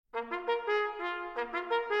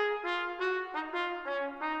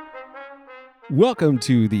Welcome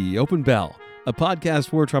to The Open Bell, a podcast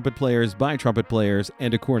for trumpet players by trumpet players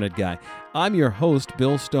and a cornet guy. I'm your host,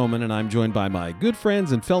 Bill Stoneman, and I'm joined by my good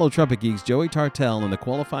friends and fellow trumpet geeks, Joey Tartell and the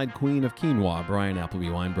qualified queen of quinoa, Bryan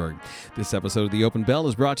Weinberg. This episode of The Open Bell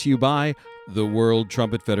is brought to you by the World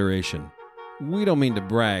Trumpet Federation. We don't mean to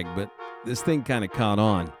brag, but this thing kind of caught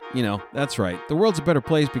on. You know, that's right. The world's a better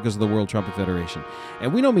place because of the World Trumpet Federation.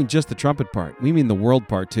 And we don't mean just the trumpet part. We mean the world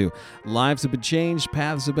part, too. Lives have been changed.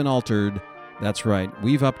 Paths have been altered. That's right.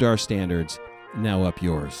 We've upped our standards. Now up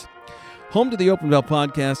yours. Home to the Open Bell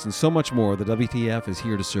podcast and so much more, the WTF is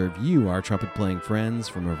here to serve you, our trumpet-playing friends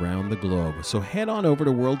from around the globe. So head on over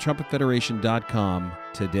to worldtrumpetfederation.com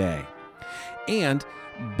today. And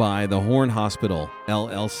by the Horn Hospital,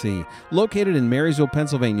 LLC. Located in Marysville,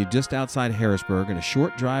 Pennsylvania, just outside Harrisburg, and a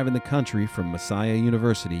short drive in the country from Messiah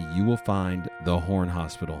University, you will find the Horn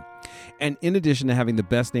Hospital. And in addition to having the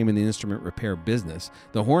best name in the instrument repair business,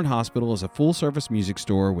 the Horn Hospital is a full-service music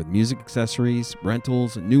store with music accessories,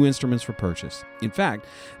 rentals, and new instruments for purchase. In fact,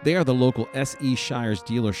 they are the local S.E. Shires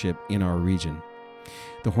dealership in our region.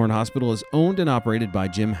 The Horn Hospital is owned and operated by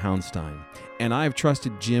Jim Hounstein, and I've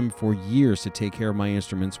trusted Jim for years to take care of my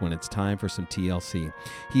instruments when it's time for some TLC.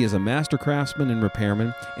 He is a master craftsman and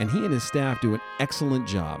repairman, and he and his staff do an excellent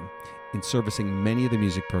job in servicing many of the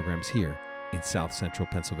music programs here in South Central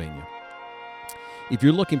Pennsylvania. If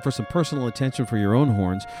you're looking for some personal attention for your own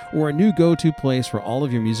horns or a new go-to place for all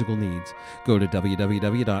of your musical needs, go to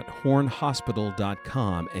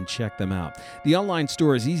www.hornhospital.com and check them out. The online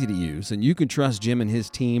store is easy to use, and you can trust Jim and his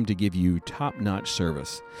team to give you top-notch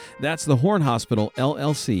service. That's the Horn Hospital,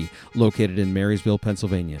 LLC, located in Marysville,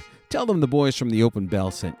 Pennsylvania. Tell them the boys from the Open Bell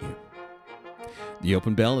sent you. The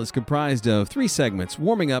Open Bell is comprised of 3 segments,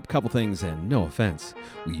 warming up, couple things, and no offense.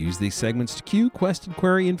 We use these segments to cue, quest, and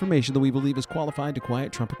query information that we believe is qualified to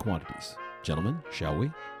quiet trumpet quantities. Gentlemen, shall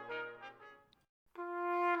we?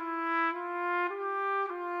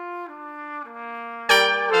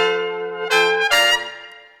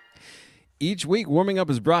 Each week, Warming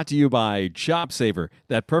Up is brought to you by Chop Saver,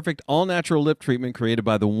 that perfect all-natural lip treatment created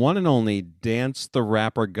by the one and only Dance the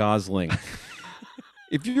Rapper Gosling.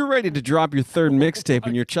 If you're ready to drop your third mixtape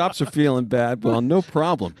and your chops are feeling bad, well, no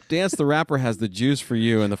problem. Dance the Rapper has the juice for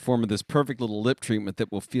you in the form of this perfect little lip treatment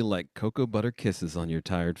that will feel like cocoa butter kisses on your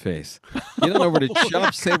tired face. Get on over to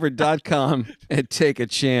chopsaver.com and take a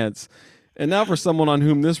chance. And now for someone on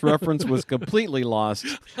whom this reference was completely lost.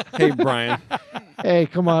 Hey, Bryan. Hey,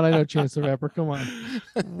 come on. I know Chance the Rapper. Come on.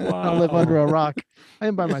 Wow. I live under a rock. I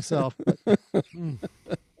am by myself.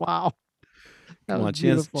 Wow. Come on,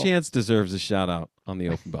 Chance deserves a shout out on the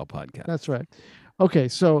Open Bell podcast. That's right. Okay,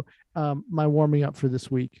 so my warming up for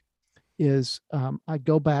this week is I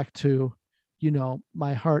go back to,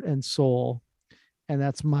 my heart and soul, and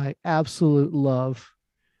that's my absolute love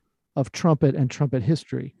of trumpet and trumpet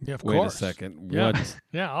history. Yeah, of course. Wait a second. Yeah. What?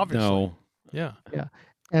 Yeah, obviously. No. Yeah. Yeah.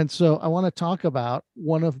 And so I want to talk about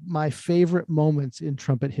one of my favorite moments in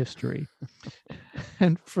trumpet history.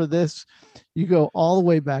 And for this, you go all the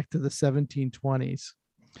way back to the 1720s.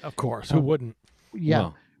 Of course. Who wouldn't? Yeah.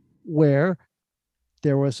 Wow. Where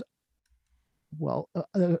there was,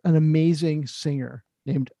 an amazing singer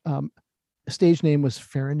named, stage name was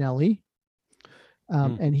Farinelli.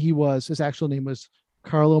 And his actual name was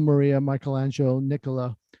Carlo Maria Michelangelo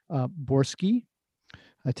Nicola Borski,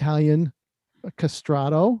 Italian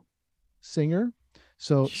castrato singer,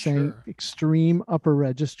 sang extreme upper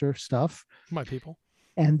register stuff. My people.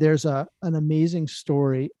 And there's an amazing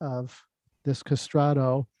story of this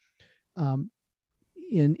castrato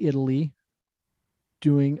in Italy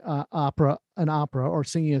doing an opera or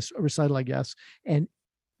singing a recital, I guess, and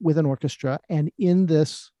with an orchestra. And in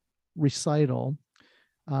this recital,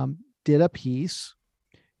 did a piece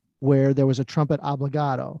where there was a trumpet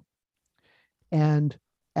obbligato, and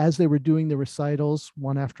as they were doing the recitals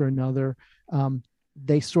one after another,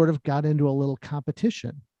 they sort of got into a little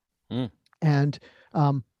competition. And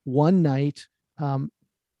one night,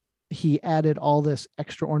 he added all this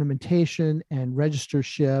extra ornamentation and register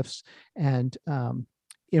shifts and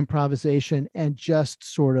improvisation, and just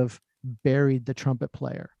sort of buried the trumpet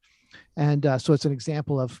player. And so it's an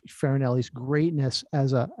example of Farinelli's greatness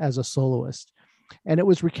as a soloist. And it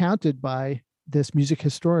was recounted by this music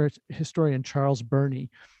historian Charles Burney,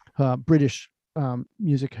 British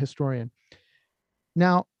music historian.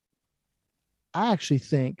 Now, I actually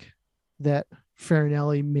think that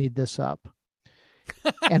Farinelli made this up,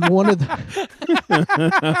 and one of the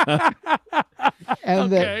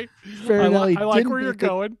that Farinelli I like where you're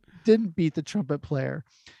going. Didn't beat the trumpet player,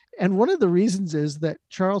 and one of the reasons is that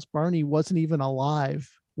Charles Burney wasn't even alive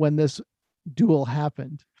when this duel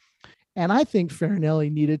happened. And I think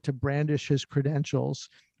Farinelli needed to burnish his credentials,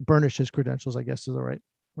 I guess is the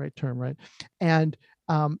right term, right? And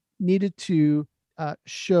needed to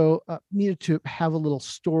needed to have a little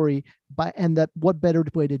story, and that what better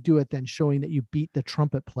way to do it than showing that you beat the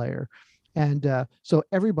trumpet player. And so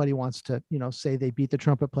everybody wants to, say they beat the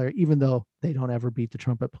trumpet player, even though they don't ever beat the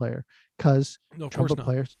trumpet player, because trumpet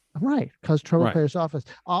players, because trumpet players' office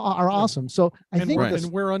are awesome. So I think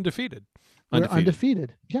and we're undefeated. We're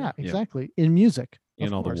undefeated. Yeah, exactly. In music.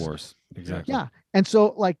 In all the wars. Exactly. Yeah. And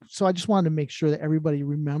so I just wanted to make sure that everybody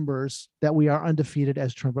remembers that we are undefeated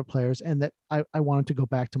as trumpet players, and that I wanted to go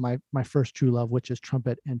back to my first true love, which is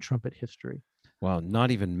trumpet and trumpet history. Wow, not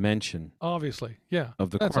even mention. Obviously, yeah. Of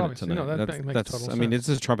the cornet tonight. No, that makes total sense. I mean, it's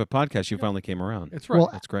a trumpet podcast. You finally came around. It's right. Well,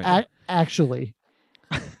 that's great. Actually,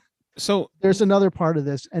 so there's another part of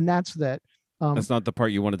this, and that's that. That's not the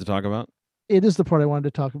part you wanted to talk about? It is the part I wanted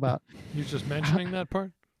to talk about. You're just mentioning that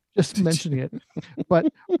part? Just mentioning it.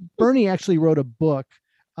 But Bernie actually wrote a book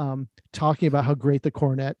talking about how great the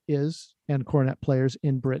cornet is and cornet players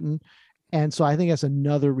in Britain. And so I think that's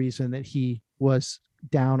another reason that he was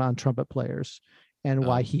down on trumpet players, and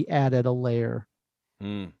why he added a layer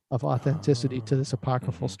of authenticity to this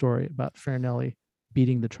apocryphal story about Farinelli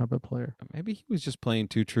beating the trumpet player. Maybe he was just playing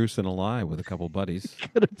two truths and a lie with a couple buddies.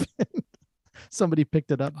 Could have been. Somebody picked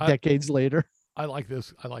it up decades later. I like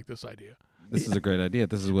this idea. This is a great idea.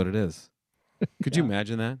 This is what it is. Could you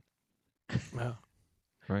imagine that? Yeah.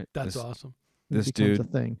 Right. That's awesome. This dude, a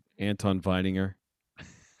thing. Anton Weidinger,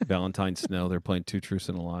 Valentine Snow, they're playing two truths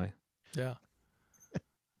and a lie. Yeah.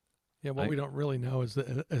 Yeah, what we don't really know is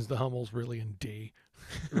the Hummel's really in D.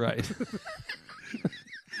 Right.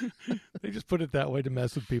 They just put it that way to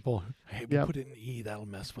mess with people. Hey, we put it in E, that'll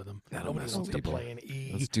mess with them. Nobody wants to play in E.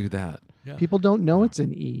 Let's do that. Yeah. People don't know it's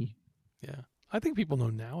an E. Yeah. I think people know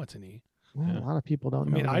now it's an E. Well, a lot of people don't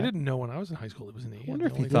know. I mean, I didn't know when I was in high school it was an E. I wonder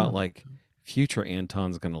if he thought, future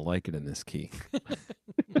Anton's going to like it in this key.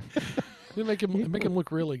 They make him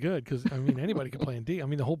look really good, because anybody can play in D.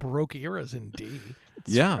 The whole Baroque era is in D.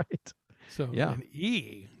 Yeah. Right. So in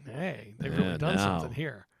E, hey, they've really done something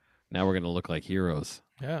here. Now we're going to look like heroes.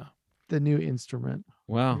 Yeah. The new instrument.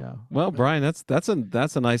 Wow. Yeah. Well, Brian, that's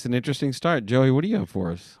a nice and interesting start. Joey, what do you have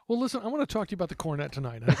for us? Well, listen, I want to talk to you about the cornet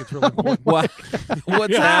tonight. I think it's really important.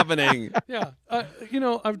 What's happening? Yeah.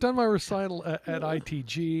 I've done my recital at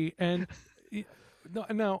ITG, and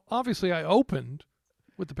now obviously I opened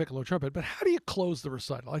with the piccolo trumpet, but how do you close the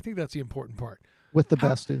recital? I think that's the important part. With the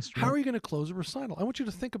best instrument. How are you going to close a recital? I want you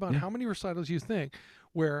to think about how many recitals you think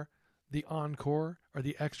where the encore or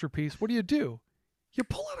the extra piece, what do? You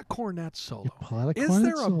pull out a cornet solo. Is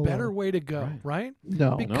there a better way to go, right?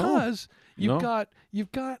 No. Because you've got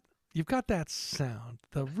that sound,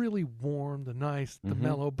 the really warm, the nice, the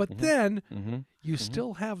mellow, but then you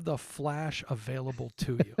still have the flash available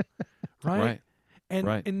to you, right?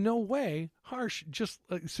 And in no way harsh, just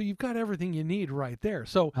so you've got everything you need right there.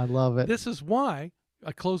 So I love it. This is why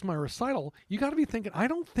I close my recital. You got to be thinking, I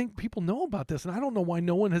don't think people know about this, and I don't know why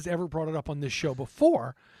no one has ever brought it up on this show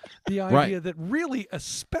before. The idea that really,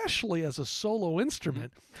 especially as a solo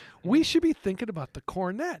instrument, we should be thinking about the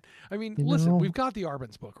cornet. Listen, we've got the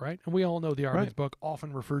Arbenz book, right? And we all know the Arbenz book,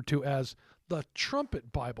 often referred to as the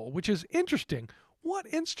trumpet Bible, which is interesting. What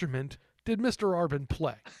instrument did Mr. Arben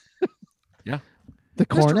play? Yeah. The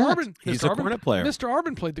cornet. He's a cornet player. Mr.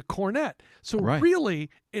 Arben played the cornet. So really,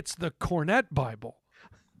 it's the cornet Bible.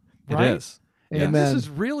 Right? It is. And this is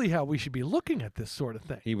really how we should be looking at this sort of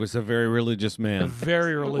thing. He was a very religious man. A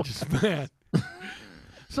very religious man.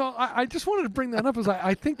 So I just wanted to bring that up, as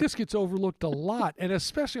I think this gets overlooked a lot, and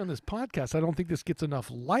especially on this podcast, I don't think this gets enough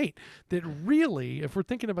light, that really, if we're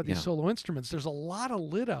thinking about these solo instruments, there's a lot of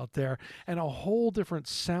lit out there and a whole different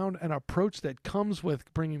sound and approach that comes with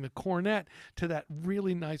bringing the cornet to that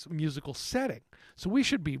really nice musical setting. So we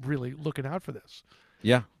should be really looking out for this.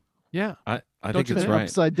 Yeah. Yeah. I think it's right.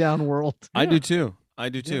 Upside down world. I do too.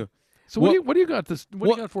 So what do you got What do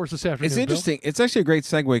you got for us this afternoon? It's interesting. Bill? It's actually a great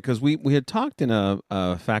segue, because we had talked in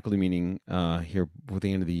a faculty meeting here at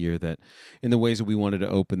the end of the year, that in the ways that we wanted to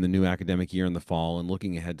open the new academic year in the fall, and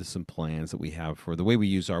looking ahead to some plans that we have for the way we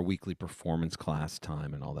use our weekly performance class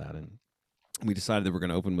time and all that. And we decided that we're going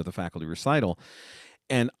to open with a faculty recital.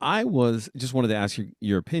 And I just wanted to ask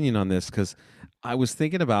your opinion on this, because I was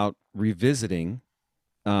thinking about revisiting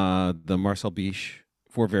the Marcel Biche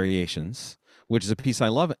Four Variations, which is a piece I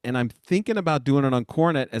love, and I'm thinking about doing it on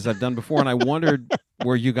cornet as I've done before, and I wondered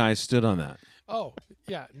where you guys stood on that. Oh,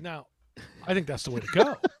 yeah. Now, I think that's the way to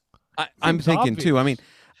go. I'm thinking obvious. too.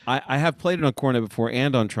 I have played it on cornet before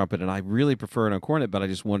and on trumpet, and I really prefer it on cornet. But I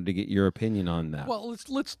just wanted to get your opinion on that. Well,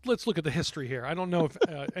 let's look at the history here. I don't know if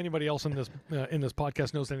anybody else in this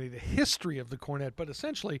podcast knows any of the history of the cornet, but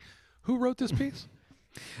essentially, who wrote this piece?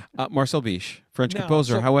 Marcel Biche, French Now,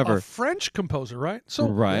 composer. so However, a French composer, right? So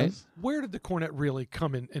right. Where did the cornet really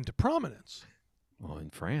come into prominence? Well, in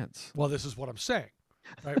France. Well, this is what I'm saying.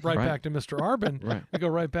 Right Right. back to Mr. Arbin. Right. We go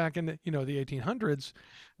right back in the 1800s.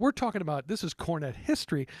 We're talking about, this is cornet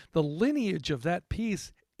history. The lineage of that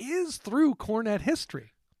piece is through cornet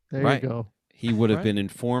history. There Right. you go. He would have Right. been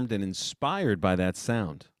informed and inspired by that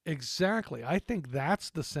sound. Exactly. I think that's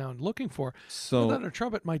the sound looking for. So Then a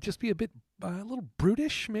trumpet might just be a little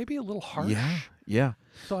brutish, maybe a little harsh. yeah.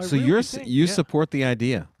 So, I So really think, you yeah, support the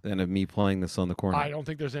idea then of me playing this on the cornet? I don't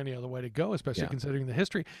think there's any other way to go, especially Yeah. considering the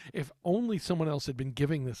history. If only someone else had been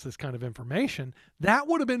giving this kind of information, that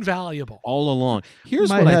would have been valuable. All along. Here's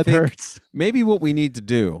My what I head think. hurts. Maybe what we need to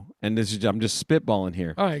do, and this is I'm just spitballing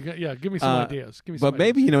here. All right, yeah, give me some ideas. Give me some But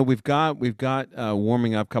maybe ideas. we've got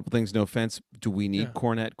warming up. A couple things. No offense. Do we need Yeah.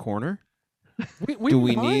 cornet corner? we do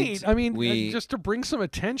we might. need- I mean, we- just to bring some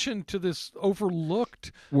attention to this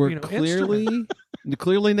overlooked. We're instrument.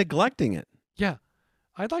 clearly neglecting it. Yeah,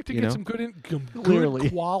 I'd like to You get know? some good Clearly.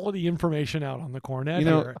 quality information out on the cornet. You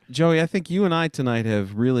know, here. Joey, I think you and I tonight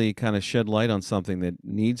have really kind of shed light on something that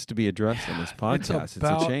needs to be addressed on this podcast. It's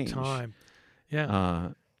about a change. time. Yeah.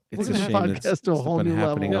 It's We're a gonna shame have that's podcast to a whole been new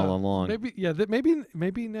happening level. all along.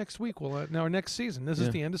 Maybe next week we'll now next season. This Yeah.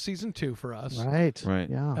 is the end of season 2 for us. Right. Right.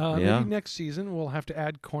 Yeah. Yeah. Maybe next season we'll have to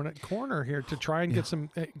add cornet corner here to try and get some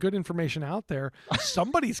good information out there.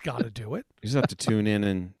 Somebody's got to do it. You just have to tune in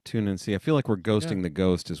and see. I feel like we're ghosting the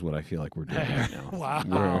ghost is what I feel like we're doing right now. Wow.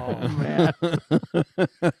 Oh, man.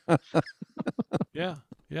 Yeah,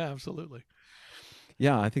 absolutely.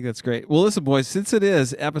 Yeah, I think that's great. Well, listen, boys, since it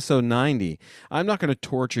is episode 90, I'm not going to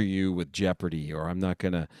torture you with Jeopardy, or I'm not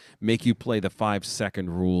going to make you play the 5-second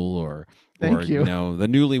rule, or Thank you. the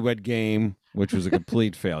newlywed game, which was a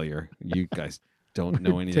complete failure. You guys don't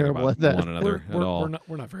know anything Terrible about at that. one another at all.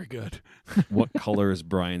 We're not very good. What color is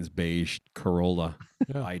Brian's beige Corolla?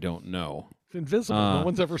 Yeah. I don't know. It's invisible. No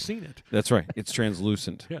one's ever seen it. That's right. It's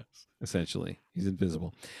translucent, Yes. essentially. He's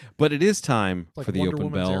invisible. But it is time Like for the Wonder open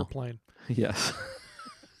Woman's bell. airplane. Yes.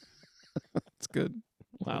 That's good.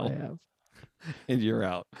 I Wow. have. And you're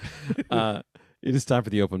out. It is time for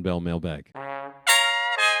the open bell mailbag.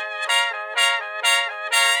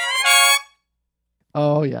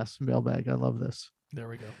 Oh yes, mailbag. I love this. There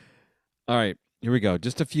we go. All right. Here we go.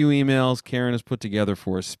 Just a few emails Karen has put together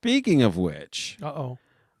for us. Speaking of which, Uh-oh.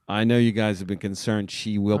 I know you guys have been concerned.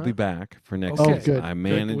 She will be back for next Okay. season. good. I Good.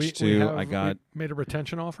 managed We to. have- I got we made a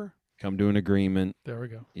retention offer. come to an agreement. There we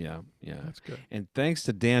go. Yeah. That's good. And thanks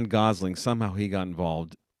to Dan Gosling, somehow he got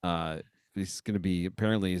involved. It's going to be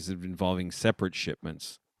apparently is involving separate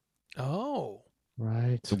shipments. Oh.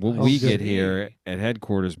 Right. So what Oh, we good. get here at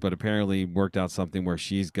headquarters, but apparently worked out something where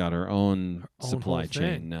she's got her own Her own supply whole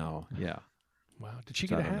chain thing. now. Yeah. Wow. Did she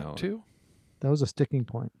So get a I don't hat know. too? That was a sticking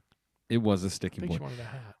point. It was a I sticking think she point. wanted a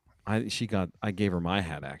hat. I gave her my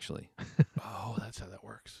hat actually. Oh, that's how that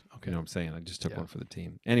works. Okay. You know what I'm saying? I just took Yeah. one for the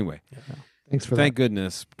team. Anyway, Thanks for thank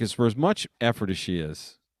goodness, because for as much effort as she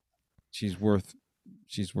is, she's worth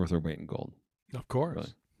her weight in gold. Of course.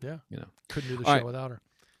 Really. Yeah. You know. Couldn't do the All show right. without her.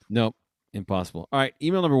 Nope, impossible. All right,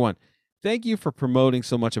 email number 1. Thank you for promoting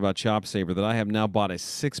so much about Chop Saver that I have now bought a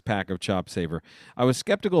 6-pack of Chop Saver. I was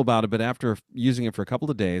skeptical about it, but after using it for a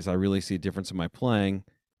couple of days, I really see a difference in my playing.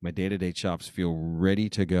 My day-to-day chops feel ready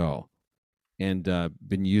to go. And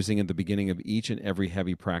been using it at the beginning of each and every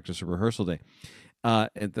heavy practice or rehearsal day.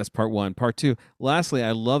 And that's part 1. Part 2, lastly,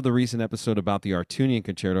 I love the recent episode about the Artunian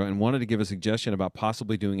Concerto and wanted to give a suggestion about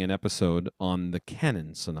possibly doing an episode on the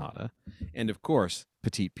Kennan Sonata. And, of course,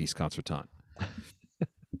 Petite Piece Concertante.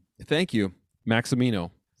 Thank you,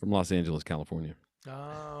 Maximino from Los Angeles, California.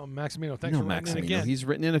 Oh, Maximino, thanks You know for writing in Maximino. again. He's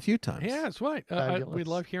written in a few times. Yeah, that's right. We Fabulous.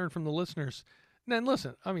 love hearing from the listeners. And then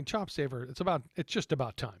listen, I mean, Chop Saver, it's just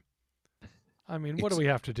about time. I mean, what do we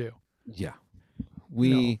have to do? Yeah.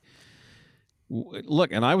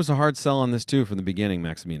 Look, and I was a hard sell on this too from the beginning,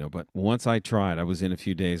 Maximino, but once I tried, I was in a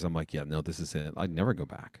few days, I'm like, yeah, no, this is it. I'd never go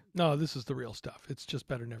back. No, this is the real stuff. It's just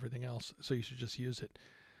better than everything else, so you should just use it.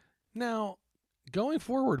 Now, going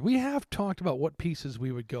forward, we have talked about what pieces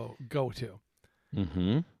we would go to.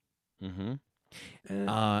 Mm-hmm. Mm-hmm.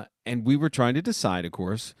 And And we were trying to decide, of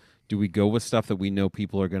course, do we go with stuff that we know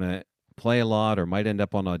people are going to play a lot or might end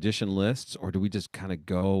up on audition lists, or do we just kind of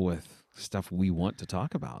go with stuff we want to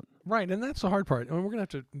talk about. Right, and that's the hard part. And we're going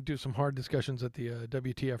to have to do some hard discussions at the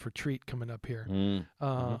WTF retreat coming up here,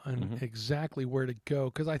 and exactly where to go.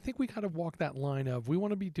 Because I think we got to walk that line of we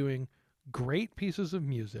want to be doing great pieces of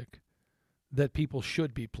music that people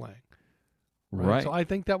should be playing. Right. So I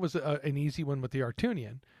think that was an easy one with the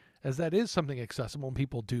Artunian, as that is something accessible and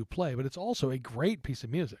people do play, but it's also a great piece of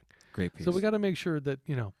music. Great piece. So we got to make sure that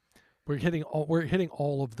we're hitting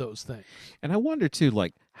all of those things. And I wonder too,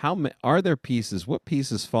 like, are there pieces? What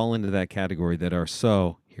pieces fall into that category that are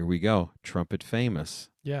so, here we go, trumpet famous?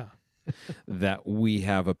 Yeah. That we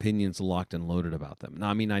have opinions locked and loaded about them. Now,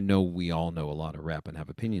 I mean, I know we all know a lot of rap and have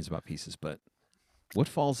opinions about pieces, but what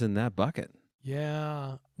falls in that bucket?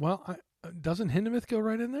 Yeah. Well, doesn't Hindemith go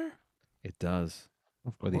right in there? It does.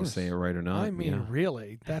 Of Whether you course. say it right or not. I mean, yeah.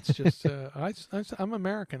 really, that's just I'm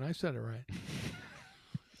American. I said it right.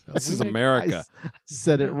 So This we is make- America. I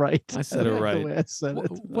said it right. I said it The right. way I said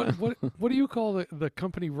it. What do you call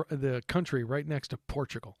the country right next to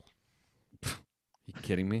Portugal? You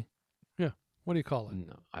kidding me? What do you call it?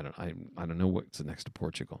 No, I don't know what's next to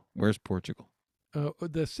Portugal. Where's Portugal?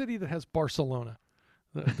 The city that has Barcelona.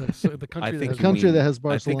 The country think that The you has country mean- that has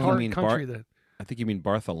I think you Barcelona. mean country that. I think you mean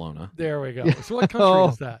Barcelona. There we go. Yeah. So what country Oh.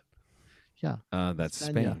 is that? That's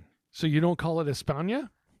España. Spain. So you don't call it España?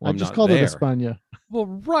 Well, I I'm just not called there. it España. Well,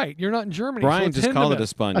 right. You're not in Germany. Brian so it's just called it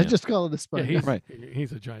Hindemith. España. I just call it Yeah, España. Right.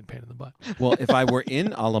 he's a giant pain in the butt. Well, if I were in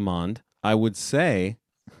Alemand, I would say.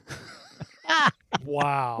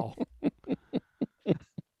 Wow.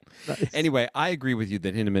 Nice. Anyway, I agree with you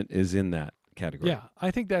that Hindemith is in that category. Yeah,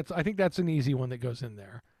 I think that's an easy one that goes in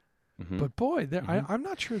there. Mhm. But boy, Mhm. I'm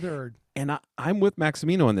not sure there are. And I'm with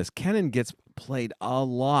Maximino on this. Kennan gets played a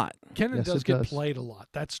lot. Kennan Yes, does it get does. played a lot.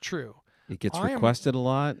 That's true. It gets I am- requested a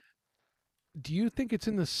lot. Do you think it's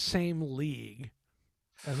in the same league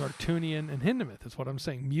as Artunian and Hindemith? Is what I'm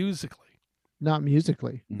saying musically. Not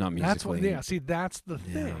musically. Not That's musically. what. Yeah. See, that's the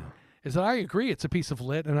thing. Yeah. Is that I agree it's a piece of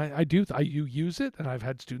lit, and you use it, and I've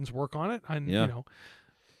had students work on it. And Yeah.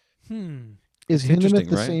 Is It's interesting, Hindemith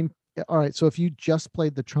the right? same? All right. So if you just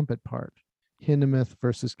played the trumpet part, Hindemith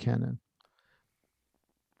versus Kennan.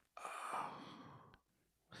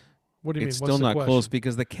 What do you It's mean? still What's the not question? close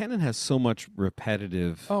because the Kennan has so much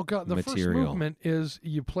repetitive Oh god, the first material. movement is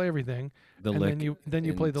you play everything, The and lick then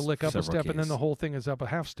you in play the lick up a several step, and then the keys. whole thing is up a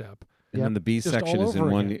half step. And then the B Just section all is in over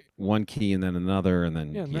one again. one key and then another and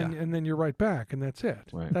then Yeah, and then you're right back, and that's it.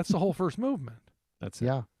 Right. That's the whole first movement. that's it.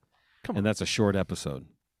 Yeah. Come on, And that's a short episode.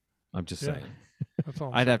 I'm just Yeah. saying. that's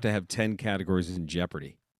all. I'd have to have 10 categories in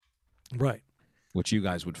Jeopardy, right. which you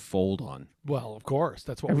guys would fold on. Well, of course,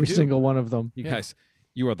 that's what Every we do. single one of them. You Yeah. guys,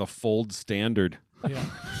 you are the fold standard. Yeah.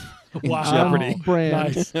 in Wow. Jeopardy. Brand.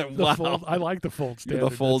 Nice. The Wow. fold, I like the fold standard. You're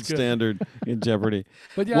the fold That's good. standard in Jeopardy.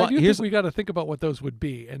 But yeah, Well, I do here's- think we got to think about what those would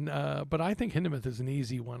be, and but I think Hindemith is an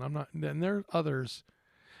easy one. I'm not, and there are others.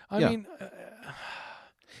 I Yeah. mean,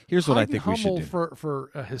 Here's what I Haydn think we should Hummel do. for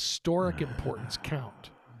a historic importance count.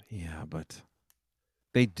 Yeah, but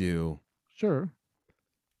they do. Sure.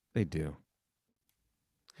 They do.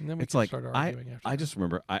 And then we It's can like start arguing after. I just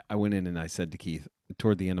remember I went in and I said to Keith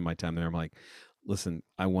toward the end of my time there, I'm like, listen,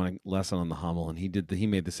 I want a lesson on the Hummel, and he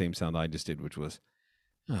made the same sound I just did, which was,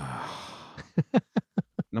 and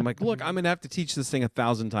I'm like, look, I'm gonna have to teach this thing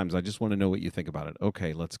 1,000 times. I just want to know what you think about it.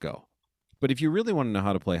 Okay, let's go. But if you really want to know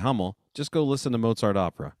how to play Hummel, just go listen to Mozart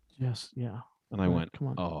opera. Yes. Yeah. And I Yeah, went, come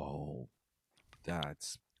on. oh,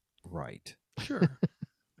 that's right. Sure.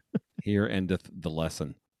 Here endeth the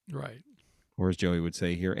lesson. Right. Or as Joey would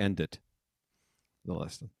say, here endeth the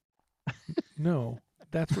lesson. No,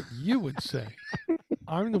 that's what you would say.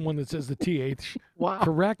 I'm the one that says the TH Wow.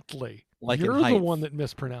 correctly. Like in You're the height. one that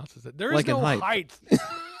mispronounces it. There is Like in no height. height.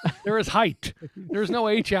 There is height. There's no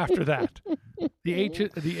H after that. The H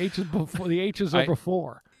is before. The H's are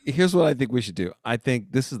before. Here's what I think we should do. I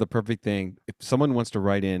think this is the perfect thing. If someone wants to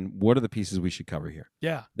write in, what are the pieces we should cover here?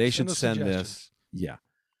 Yeah. They should us send suggestions. this. Yeah.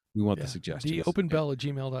 We want Yeah. the suggestions.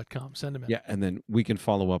 theopenbell@gmail.com. Send them in. Yeah, and then we can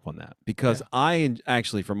follow up on that because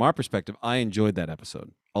actually, from our perspective, I enjoyed that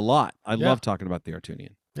episode a lot. I Yeah. love talking about the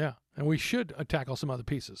Artunian. Yeah. And we should tackle some other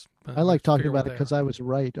pieces. I like talking Figure about what it because I was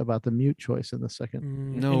right about the mute choice in the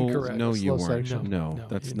second. No, incorrect. no, you Slow weren't. section. No, No,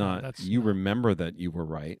 that's you're not. not. That's you not. remember that you were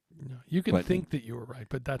right. No, you can But- think that you were right,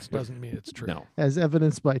 but that doesn't mean it's true. No. As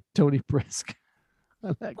evidenced by Tony Brisk.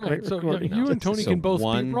 On that great Right, so recording. you and Tony So can both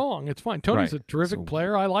one- be wrong. It's fine. Tony's Right. a terrific So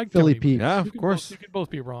player. I like Philly Tony. Pete. Yeah, You of can course. you can both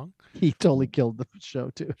be wrong. He totally killed the show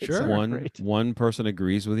too. It's Sure. so One great. one person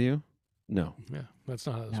agrees with you. No, Yeah, that's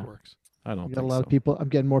not how this Yeah. works. I don't We think got a lot so. of people. I'm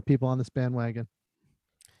getting more people on this bandwagon.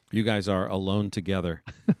 You guys are alone together.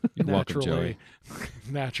 You're welcome, Joey.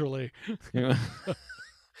 Naturally.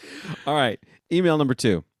 All right. Email number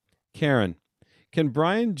 2. Karen, can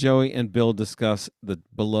Brian, Joey, and Bill discuss the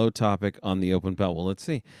below topic on the open bell? Well, let's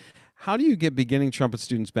see. How do you get beginning trumpet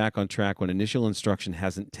students back on track when initial instruction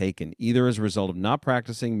hasn't taken, either as a result of not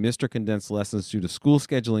practicing, missed or condensed lessons due to school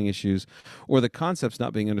scheduling issues, or the concepts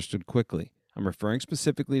not being understood quickly? I'm referring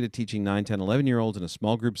specifically to teaching 9, 10, 11-year-olds in a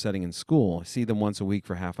small group setting in school. I see them once a week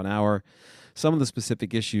for half an hour. Some of the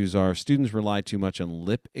specific issues are students rely too much on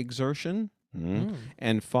lip exertion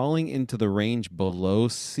and falling into the range below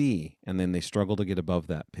C, and then they struggle to get above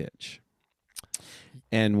that pitch.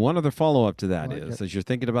 And one other follow-up to that as you're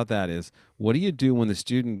thinking about that is, what do you do when the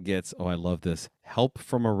student gets, I love this, help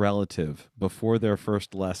from a relative before their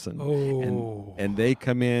first lesson? And they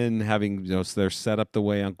come in having, so they're set up the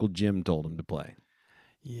way Uncle Jim told them to play.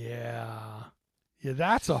 Yeah,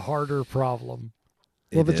 that's a harder problem.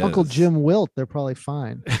 Well, if it's Uncle Jim Wilt, they're probably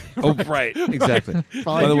fine. Oh, right. Exactly.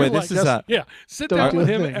 By the way, this is sit down with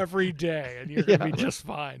him every day and you're going to be just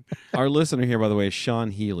fine. Our listener here, by the way, is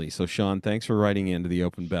Sean Healy. So, Sean, thanks for writing into the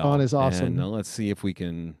open bell. Sean is awesome. And let's see if we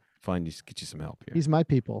can get you some help here. He's my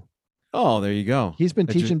people. Oh, there you go. He's been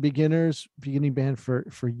teaching beginning band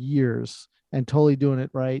for years and totally doing it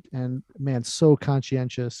right. And man, so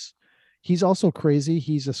conscientious. He's also crazy.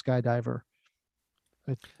 He's a skydiver.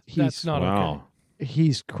 That's not okay.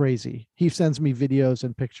 He's crazy. He sends me videos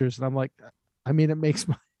and pictures, and I'm like, it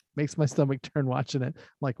makes my stomach turn watching it. I'm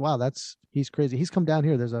like, wow, he's crazy. He's come down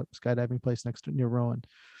here. There's a skydiving place near Rowan.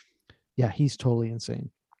 Yeah, he's totally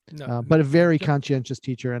insane. No, but a very conscientious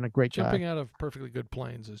teacher and a great guy. Jumping out of perfectly good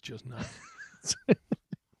planes is just nuts.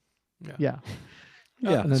 Yeah.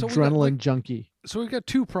 An adrenaline junkie. So we've got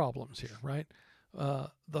 2 problems here, right?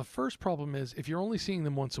 The first problem is if you're only seeing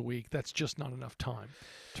them once a week, that's just not enough time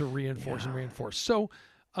to reinforce and reinforce. So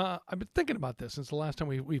I've been thinking about this since the last time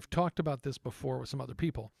we've talked about this before with some other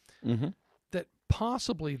people, that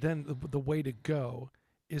possibly then the way to go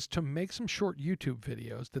is to make some short YouTube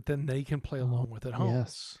videos that then they can play along with at home.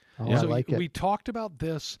 Yes. So I like it. We talked about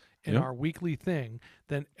this in our weekly thing.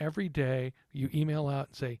 Then every day you email out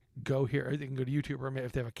and say, go here. Or they can go to YouTube, or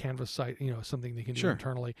if they have a Canvas site, something they can do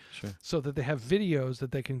internally, so that they have videos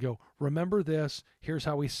that they can go, remember this, here's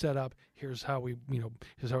how we set up, here's how we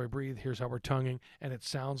breathe, here's how we're tonguing, and it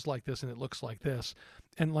sounds like this and it looks like this.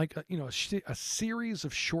 And a series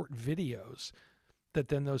of short videos that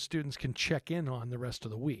then those students can check in on the rest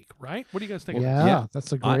of the week, right? What do you guys think? Yeah,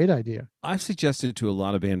 that's a great idea. I've suggested to a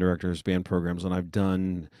lot of band directors, band programs, and I've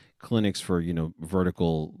done clinics for,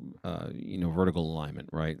 vertical alignment,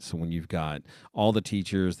 right? So when you've got all the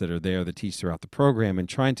teachers that are there that teach throughout the program and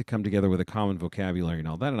trying to come together with a common vocabulary and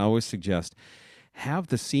all that, and I always suggest have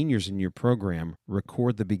the seniors in your program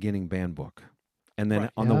record the beginning band book. And then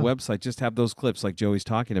on the website, just have those clips like Joey's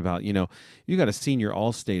talking about. You got a senior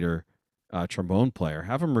all-stater trombone player,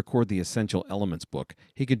 have him record the Essential Elements book.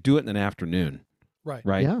 He could do it in an afternoon. Right.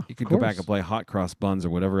 Yeah, he could go back and play hot cross buns or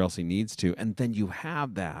whatever else he needs to. And then you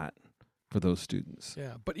have that for those students.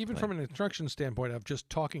 Yeah. But even from an instruction standpoint of just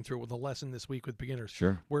talking through with a lesson this week with beginners,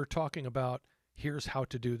 we're talking about here's how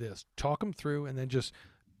to do this. Talk them through, and then just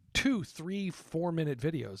 2, 3, 4 minute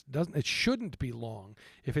videos. It shouldn't be long.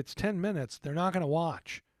 If it's 10 minutes, they're not going to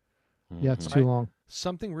watch. Yeah, it's too long.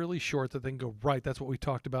 Something really short that they can go, right, that's what we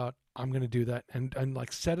talked about. I'm going to do that. And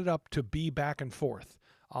set it up to be back and forth.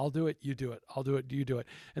 I'll do it, you do it. I'll do it, you do it.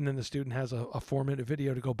 And then the student has a 4-minute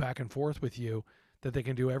video to go back and forth with you that they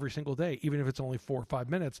can do every single day, even if it's only 4 or 5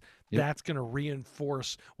 minutes. That's going to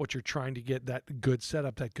reinforce what you're trying to get, that good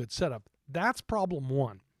setup. That's problem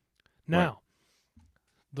 1. Now,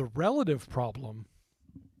 the relative problem,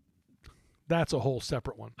 that's a whole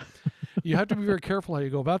separate one. You have to be very careful how you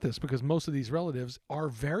go about this, because most of these relatives are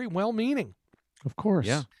very well-meaning. Of course.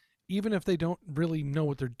 Yeah. Even if they don't really know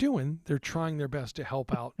what they're doing, they're trying their best to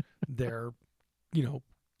help out their,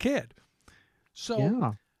 kid.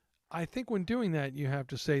 So I think when doing that, you have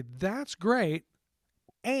to say, that's great,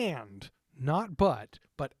 and, not but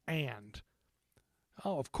and.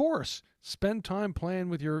 Oh, of course, spend time playing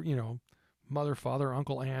with your, mother, father,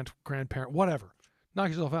 uncle, aunt, grandparent, whatever. Knock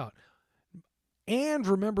yourself out. And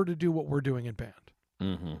remember to do what we're doing in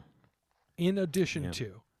band. In addition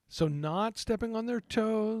to. So not stepping on their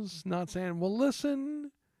toes, not saying, well,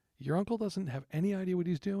 listen, your uncle doesn't have any idea what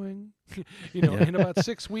he's doing. In about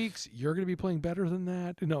 6 weeks, you're going to be playing better than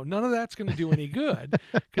that. No, none of that's going to do any good,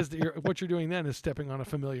 because what you're doing then is stepping on a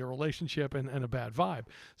familiar relationship and a bad vibe.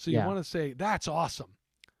 So you want to say, that's awesome.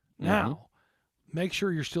 Now, make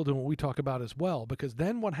sure you're still doing what we talk about as well, because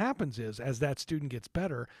then what happens is, as that student gets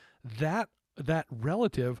better, that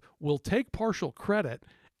relative will take partial credit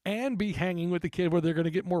and be hanging with the kid where they're going to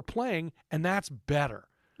get more playing, and that's better.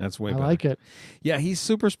 That's way I better. like it. Yeah, he's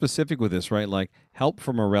super specific with this, right? Like help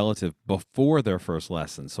from a relative before their first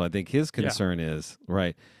lesson. So I think his concern is,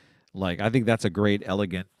 right, like I think that's a great,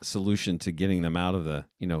 elegant solution to getting them out of the,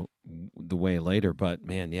 the way later. But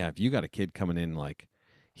man, yeah, if you got a kid coming in like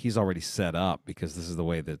he's already set up because this is the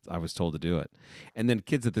way that I was told to do it. And then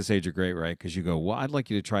kids at this age are great, right? Because you go, well, I'd like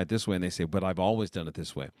you to try it this way. And they say, but I've always done it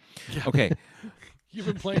this way. Yeah. Okay. You've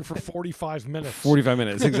been playing for 45 minutes. 45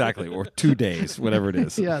 minutes, exactly. Or 2 days, whatever it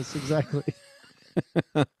is. Yes, exactly.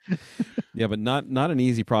 Yeah, but not an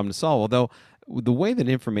easy problem to solve. Although the way that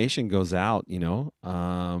information goes out,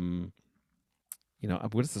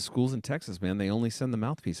 what is the schools in Texas, man? They only send the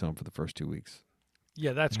mouthpiece home for the first 2 weeks.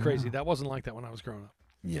 Yeah, that's crazy. That wasn't like that when I was growing up.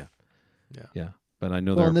 Yeah. Yeah. Yeah. But I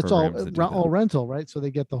know Well, there and are it's all programs that do that. all rental, right? So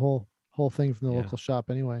they get the whole thing from the Yeah. local shop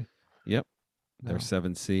anyway. Yep. They're No.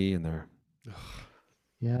 7C and they're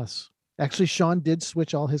Yes. Actually, Sean did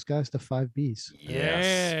switch all his guys to 5Bs.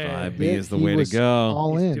 yes, 5B Yeah, is the he way to was go.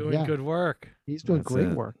 All He's in. doing Yeah. good work. He's doing That's great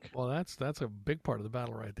it. work. Well, that's a big part of the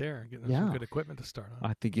battle right there. Getting them some Yeah. good equipment to start on.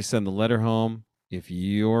 I think you send the letter home. If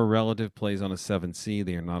your relative plays on a 7C,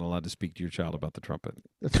 they are not allowed to speak to your child about the trumpet.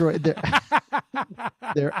 That's right.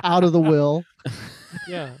 They're out of the will,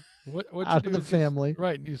 Yeah. What you out do of the is family.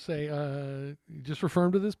 right. You say, you just refer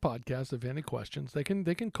them to this podcast. If any questions, they can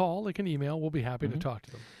call, they can email. We'll be happy to talk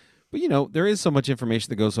to them. But there is so much information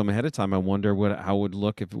that goes home ahead of time. I wonder how it would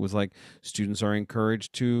look if it was like students are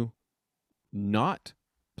encouraged to not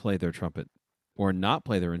play their trumpet or not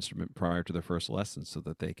play their instrument prior to their first lesson so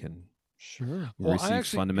that they can Sure. Well, I receive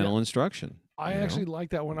actually- fundamental instruction. I you know? actually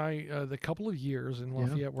like that when the couple of years in Yeah.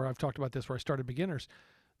 Lafayette where I've talked about this, where I started beginners,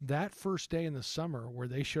 that first day in the summer where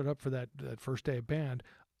they showed up for that first day of band,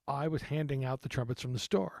 I was handing out the trumpets from the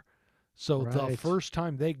store. So the Right. first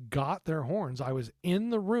time they got their horns, I was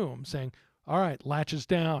in the room saying, all right, latches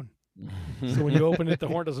down. So when you open it, the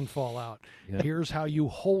horn doesn't fall out. Yeah. Here's how you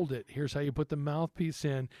hold it. Here's how you put the mouthpiece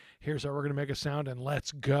in. Here's how we're going to make a sound, and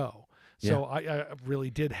let's go. So I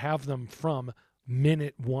really did have them from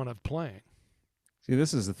minute one of playing. See,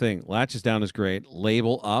 this is the thing. Latches down is great.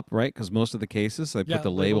 Label up, right? Because most of the cases, they put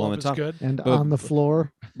the label on the up is top. good. And But- on the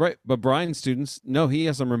floor. Right. But Bryan's students, no, he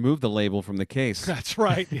has them remove the label from the case. That's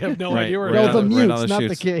right. You have no Right, idea where right it No, out the of- is. right out mutes, of the not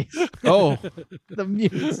the chutes. case. Oh, The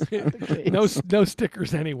mutes, not the case. No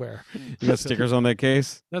stickers anywhere. you got stickers on that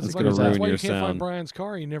case? That's That's funny. going to That's ruin why your you can't find sound. Brian's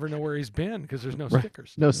car. You never know where he's been because there's no Right.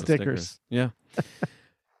 stickers. No No stickers. Yeah.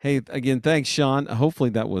 Hey, again, thanks, Sean. Hopefully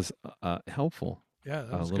that was helpful Yeah,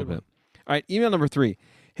 that a was a little good bit. All right, email number 3.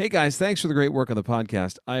 Hey, guys, thanks for the great work on the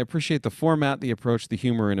podcast. I appreciate the format, the approach, the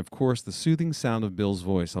humor, and, of course, the soothing sound of Bill's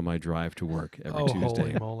voice on my drive to work every one. Tuesday.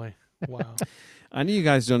 Holy moly. Wow. I know you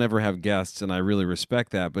guys don't ever have guests, and I really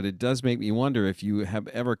respect that, but it does make me wonder if you have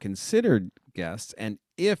ever considered guests, and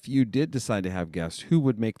if you did decide to have guests, who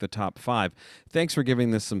would make the top 5? Thanks for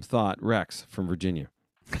giving this some thought. Rex from Virginia.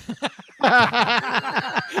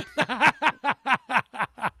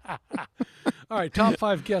 All right, top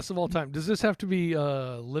 5 guests of all time. Does this have to be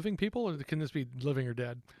living people, or can this be living or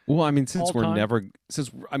dead? Well, I mean, since All we're time? never,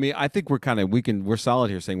 I think we're solid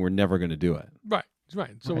here saying we're never going to do it. Right.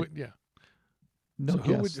 So Right. yeah. No So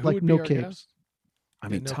who guess. would Like be no our capes. guest? I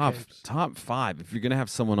Yeah, mean, no top capes. top 5. If you're going to have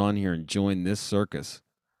someone on here and join this circus,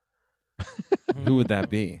 who would that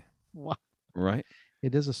be? Wow. Right?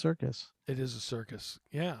 It is a circus. It is a circus.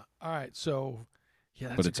 Yeah. All right. So yeah,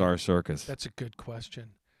 that's But a it's good- our circus. That's a good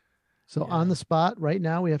question. So Yeah. on the spot right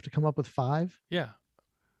now, we have to come up with 5. Yeah.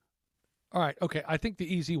 All right. Okay. I think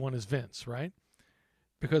the easy one is Vince, right?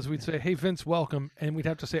 Because we'd say, "Hey, Vince, welcome," and we'd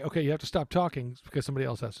have to say, "Okay, you have to stop talking because somebody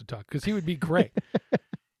else has to talk." Because he would be great.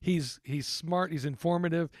 He's smart. He's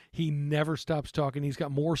informative. He never stops talking. He's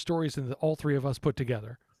got more stories than all 3 of us put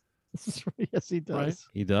together. Yes, he does. Right.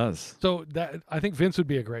 He does. So that I think Vince would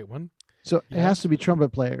be a great one. So it Yeah. has to be trumpet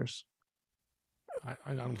players.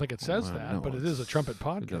 I don't think it says Well, that, no, but it is a trumpet It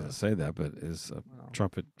doesn't podcast. say that, but it is a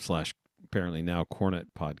trumpet / apparently now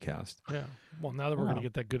cornet podcast. Yeah. Well, now that we're going to Wow.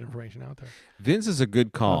 get that good information out there. Vince is a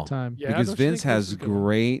good call About time. Yeah. because don't you Vince think has is a good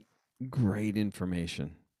one? great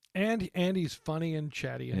information And he's funny and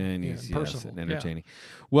chatty and he's personable. and Yeah. entertaining.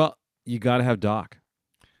 Well, you got to have Doc.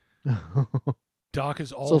 Doc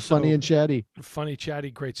is also So funny and chatty. funny,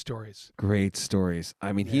 chatty, great stories. Great stories.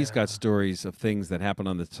 I mean, he's Yeah. got stories of things that happen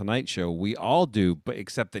on the Tonight Show. We all do, but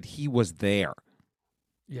except that he was there.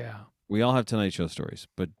 Yeah. We all have Tonight Show stories,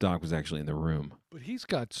 but Doc was actually in the room. But he's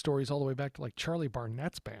got stories all the way back to like Charlie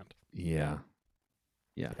Barnett's band. Yeah.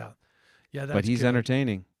 Yeah, that's But he's good.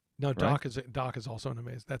 entertaining. No, Doc is also an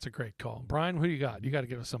amazing. That's a great call. Brian, who do you got? You got to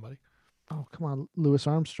give us somebody. Oh, come on. Louis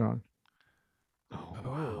Armstrong. Oh,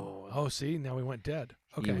 wow. Oh, see, now we went dead.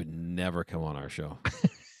 He Okay. would never come on our show.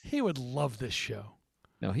 He would love this show.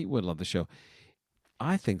 No, he would love the show.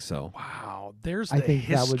 I think so. Wow. There's I the think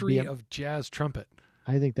that would be history of jazz trumpet.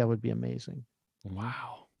 I think that would be amazing.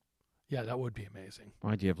 Wow. Yeah, that would be amazing.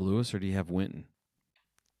 Why, do you have Lewis or do you have Winton?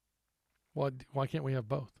 Well, why can't we have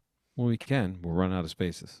both? Well, we can. We'll run out of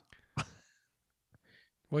spaces.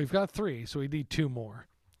 Well, we've got 3, so we need 2 more.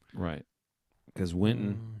 Right. Because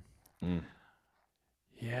Winton.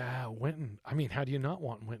 Yeah, Winton. I mean, how do you not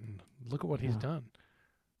want Winton? Look at what he's done.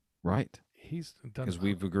 Right. He's done. Because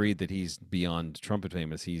we've agreed that he's beyond trumpet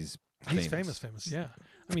famous. He's famous. Yeah.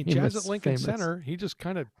 I mean, Famous, Jazz at Lincoln famous. Center, he just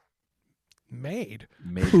kind of made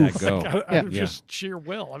that go. out of just sheer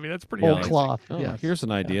will. I mean, that's pretty Whole amazing. cloth. Oh, Yes. here's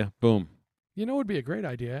an idea. Boom. You know, it would be a great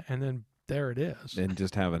idea, and then there it is. And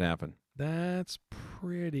just have it happen. That's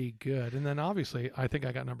pretty good. And then obviously, I think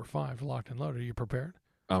I got number 5 locked and loaded. Are you prepared?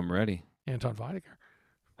 I'm ready. Anton Weidinger.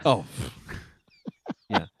 Oh.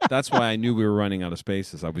 Yeah. That's why I knew we were running out of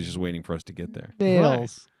spaces. I was just waiting for us to get there.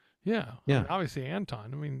 Nails. Yeah. Yeah. I mean, obviously, Anton.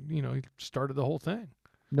 I mean, you know, he started the whole thing.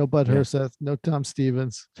 No Bud Herseth. No Tom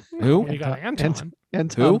Stevens. Who? Well, you got Anton.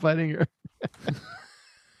 And Tom Who? Weidinger.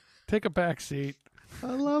 Take a back seat. I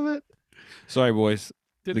love it. Sorry, boys.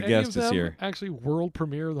 Did The any guest of is them here. actually world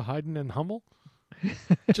premiere the Haydn and Hummel?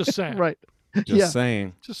 Just saying. Right. Just Yeah.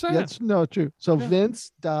 saying. Just saying. That's no true. So Yeah.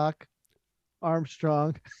 Vince, Doc,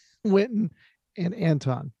 Armstrong, Winton, and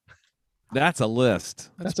Anton. That's a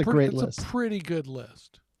list. That's a great That's list. a pretty good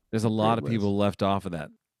list. There's a lot Great of people left off of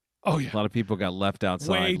that. Oh, yeah. A lot of people got left outside.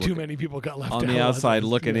 Way too looking- many people got left on out the of outside this.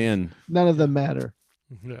 looking in. None of them matter.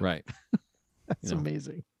 Yeah. Right. That's Yeah.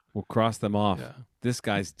 amazing. We'll cross them off. Yeah. This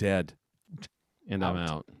guy's dead. And I'm Out.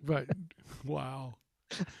 out. Right. Wow.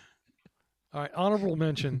 All right. Honorable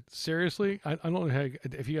mention. Seriously, I don't know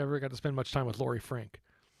if you ever got to spend much time with Lori Frank.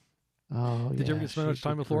 Oh, Did you ever yeah, get to spend much she'd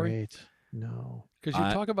time be with Lori? great. No. Because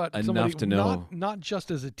you talk about enough somebody to know. not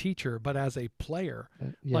just as a teacher, but as a player.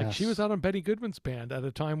 Yes. Like she was out on Betty Goodman's band at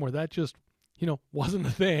a time where that just, wasn't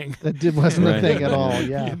a thing. Wasn't Right. a thing at all.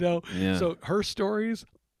 Yeah. You know? Yeah. So her stories,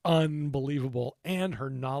 unbelievable. And her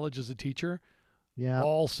knowledge as a teacher, Yeah.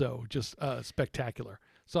 also just spectacular.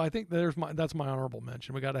 So I think that's my honorable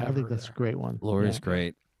mention. We got to have I think her that's a there. great one. Lori's Yeah.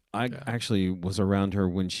 great. I Yeah. actually was around her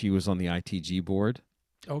when she was on the ITG board.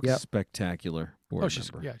 Okay. Yep. Spectacular board Oh,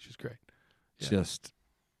 she's member. she's great. Yeah. Just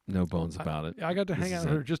no bones about it. I got to This hang is out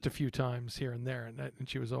with it. her just a few times here and there, and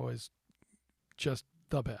she was always just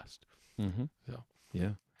the best. Mm-hmm. So.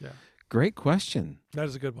 Yeah. Yeah. Great question. That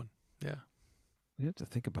is a good one. Yeah. We have to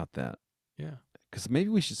think about that. Yeah. Because maybe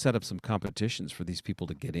we should set up some competitions for these people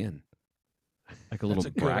to get in. Like a little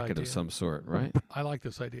That's a good bracket idea. of some sort, right? I like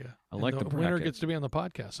this idea. I And like the winner bracket. gets to be on the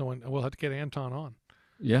podcast, so we'll have to get Anton on.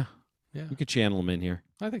 Yeah. Yeah. We could channel him in here.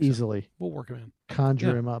 I think so. Easily We'll work him in.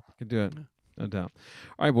 conjure Yeah. him up. Could do it. Yeah. No doubt.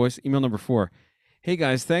 All right, boys. Email number 4. Hey,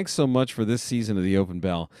 guys, thanks so much for this season of the Open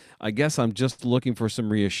Bell. I guess I'm just looking for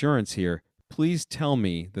some reassurance here. Please tell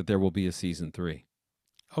me that there will be a season 3.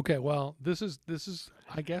 Okay. Well, this is.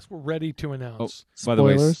 I guess we're ready to announce. By the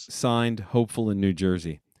way, Spoilers. signed Hopeful in New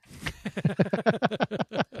Jersey.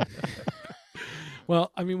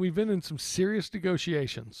 Well, I mean, we've been in some serious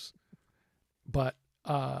negotiations, but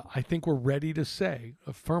I think we're ready to say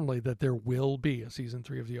firmly that there will be a season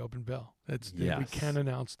 3 of the Open Bell. We Yes. can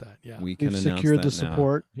announce that. Yeah. We can We've announce secured that the now.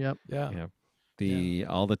 support. Yep. Yeah. Yeah.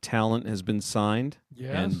 All the talent has been signed,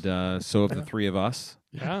 Yes. and so have Yeah. the 3 of us.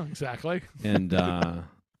 Yeah. Exactly. And yeah,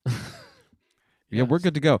 we're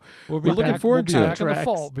good to go. We'll We're looking forward we'll to be it. back in the Tracks.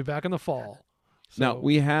 fall. Be back in the fall. Now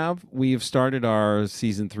So- we've started our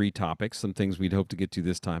season 3 topics, some things we'd hope to get to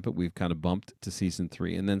this time, but we've kind of bumped to season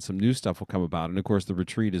 3, and then some new stuff will come about. And of course, the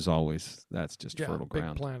retreat is always that's just Yeah, fertile big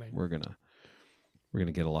ground. planning. We're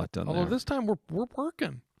gonna get a lot done Although there. this time we're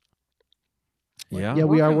working, Yeah, Yeah,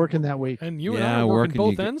 we are working. working that week. and you and Yeah, I are working working, you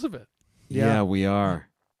both get- ends of it. yeah, we are.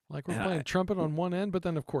 Like we're Yeah. playing trumpet on one end, but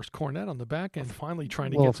then of course cornet on the back end. Finally,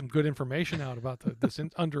 trying to Well, get some good information out about this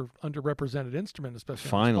underrepresented instrument, especially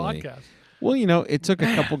Finally. on this podcast. Well, it took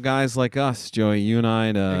a couple guys like us, Joey, you and I,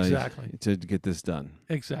 Exactly. to get this done.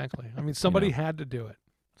 Exactly. I mean, somebody had to do it,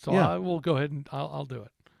 so Yeah. I will go ahead and I'll do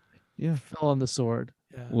it. Yeah, Fell on the sword.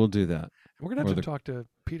 Yeah. we'll do that. And we're gonna or have to the- talk to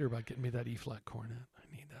Peter about getting me that E flat cornet.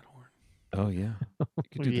 I need that horn. Oh yeah, you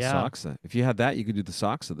could do the Yeah. Soxa. If you had that, you could do the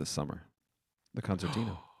Soxa this summer, the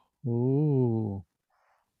concertina. Ooh.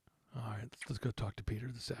 All right, let's go talk to Peter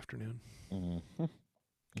this afternoon. Mhm.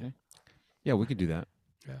 Okay. Yeah, we could do that.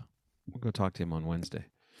 Yeah. We'll go talk to him on Wednesday,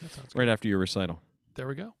 That sounds right good. after your recital. There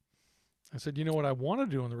we go. I said, you know what I want to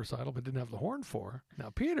do in the recital, but didn't have the horn for. Now,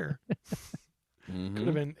 Peter Mhm. could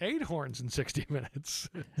have been 8 horns in 60 minutes.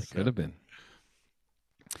 It could have been.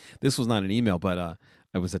 This was not an email, but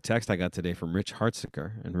it was a text I got today from Rich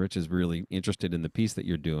Hartziker, and Rich is really interested in the piece that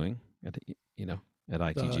you're doing at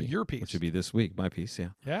ITG, your piece, which would be this week. My piece, yeah.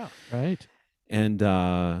 Yeah. Right. And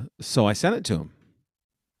so I sent it to him.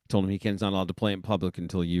 Told him he's not allowed to play it in public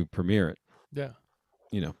until you premiere it. Yeah.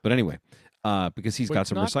 But anyway, because he's got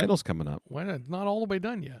some recitals coming up. Why not? It's not all the way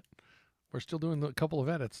done yet. We're still doing a couple of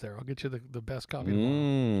edits there. I'll get you the best copy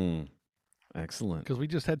tomorrow. Excellent. Because we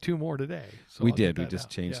just had 2 more today. So we did. We just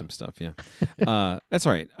changed some stuff. Yeah. That's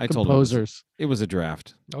all right. I told him it was a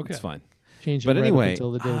draft. Okay. It's fine. But anyway,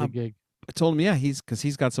 until the day of the gig. I told him, because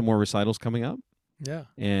he's got some more recitals coming up. Yeah.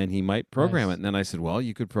 And he might program it. And then I said, well,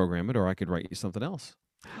 you could program it, or I could write you something else.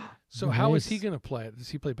 So how is he going to play it? Does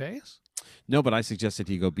he play bass? No, but I suggested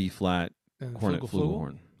he go B flat, and cornet,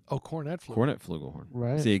 flugelhorn. Oh, cornet, flugelhorn. Cornet, flugelhorn.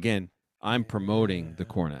 Right. See, again, I'm promoting the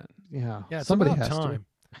cornet. Yeah. Yeah. Somebody has time.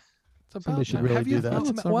 It's about Somebody should time. really do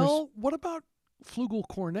that. Well, what about flugel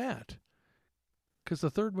cornet? Because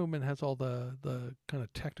the third movement has all the kind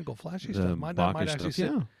of technical flashy stuff.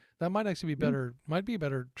 That might actually be better. Might be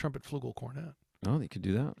better trumpet flugel cornet. Oh, they could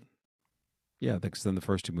do that. Yeah, because then the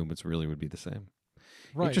first 2 movements really would be the same.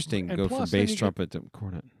 Right. Interesting. Go from bass trumpet to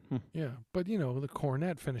cornet. Yeah, but the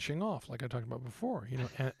cornet finishing off, like I talked about before.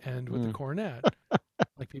 And with the cornet,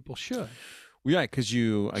 like people should. Well, yeah, because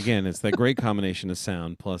it's that great combination of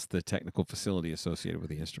sound plus the technical facility associated with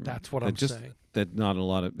the instrument. That's what I'm saying. That not a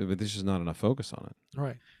lot of, but there's just not enough focus on it.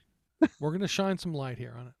 Right. We're going to shine some light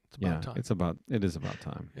here on it. It's about time. It is about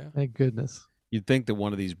time. Yeah. Thank goodness. You'd think that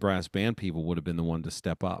one of these brass band people would have been the one to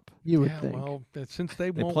step up. You would think. Well, since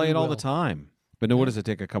they play it all the time. But no, what does it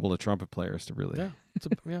take a couple of trumpet players to really?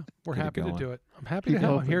 Yeah, we're happy to do it. I'm happy to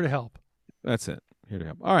help. I'm here to help. That's it. Here to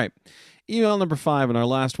help. All right. Email number 5 and our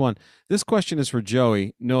last one. This question is for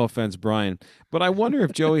Joey. No offense, Bryan. But I wonder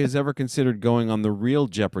if Joey has ever considered going on the real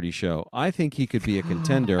Jeopardy show. I think he could be a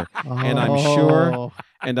contender, and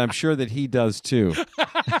I'm sure that he does too.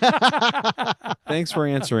 Thanks for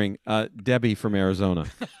answering, Debbie from Arizona.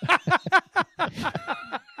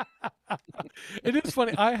 It is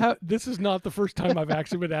funny. This is not the first time I've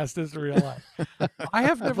actually been asked this in real life. I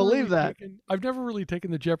never really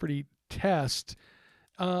taken the Jeopardy test.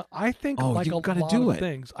 I think like a lot of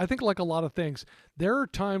things. I think like a lot of things. There are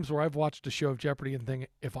times where I've watched a show of Jeopardy and think,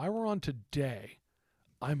 if I were on today,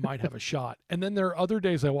 I might have a shot. And then there are other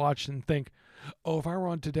days I watch and think, oh, if I were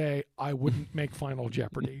on today, I wouldn't make Final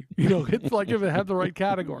Jeopardy. It's like if it had the right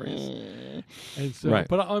categories. And so,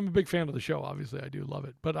 but I'm a big fan of the show. Obviously, I do love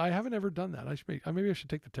it. But I haven't ever done that. Maybe I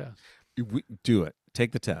should take the test. Do it.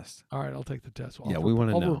 Take the test. All right, I'll take the test. We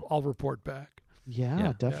want to know. I'll report back.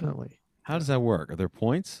 Yeah, definitely. Yeah. How does that work? Are there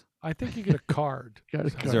points? I think you get a card.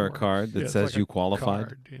 Is there a card that says you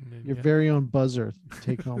qualified? Your very own buzzer.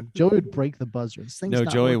 Take home. Joey would break the buzzer.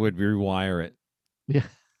 Joey would rewire it. Yeah.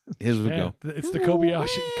 His would go. It's the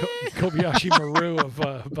Kobayashi Maru of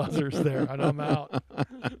buzzers there, and I'm out.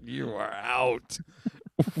 You are out.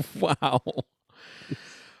 Wow.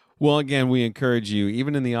 Well, again, we encourage you,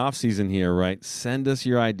 even in the off season here, right? Send us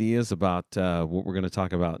your ideas about what we're going to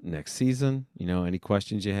talk about next season. Any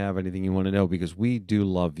questions you have, anything you want to know, because we do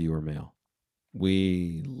love viewer mail.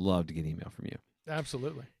 We love to get email from you.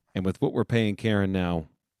 Absolutely. And with what we're paying Karen now,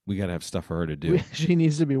 we got to have stuff for her to do. She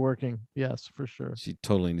needs to be working. Yes, for sure. She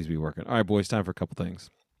totally needs to be working. All right, boys, time for a couple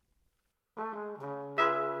things.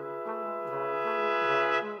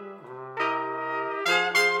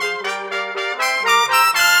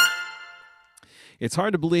 It's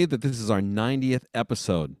hard to believe that this is our 90th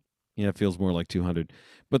episode. Yeah, it feels more like 200.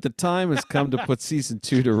 But the time has come to put season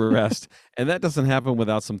 2 to rest, and that doesn't happen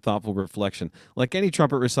without some thoughtful reflection. Like any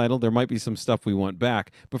trumpet recital, there might be some stuff we want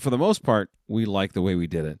back, but for the most part, we like the way we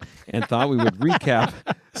did it, and thought we would recap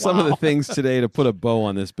some of the things today to put a bow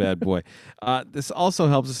on this bad boy. This also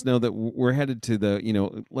helps us know that we're headed to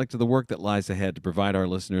to the work that lies ahead to provide our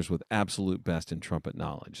listeners with absolute best in trumpet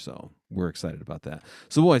knowledge. So we're excited about that.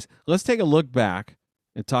 So, boys, let's take a look back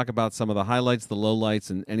and talk about some of the highlights, the lowlights,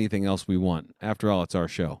 and anything else we want. After all, it's our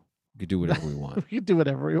show. We can do whatever we want. We can do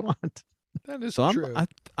whatever we want. That is true.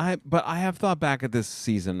 But I have thought back at this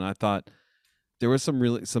season, and I thought there were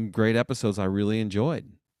some great episodes I really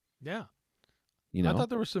enjoyed. Yeah. I thought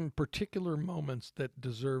there were some particular moments that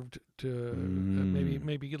deserved to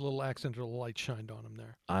maybe get a little accent or a little light shined on them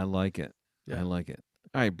there. I like it. Yeah. I like it.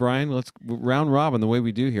 All right, Bryan, let's round robin the way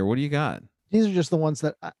we do here. What do you got? These are just the ones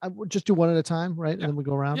that I would just do one at a time, right? Yeah. And then we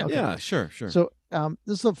go around. Yeah, okay. Yeah, sure. So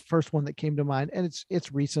this is the first one that came to mind, and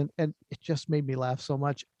it's recent, and it just made me laugh so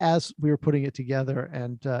much as we were putting it together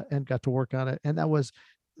and got to work on it. And that was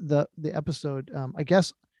the episode. I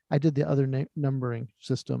guess I did the other numbering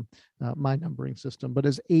system, my numbering system, but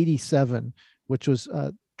it's 87, which was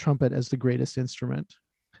trumpet as the greatest instrument.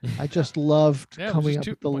 I just loved Yeah, it was coming just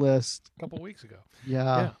up with the list. a couple weeks ago.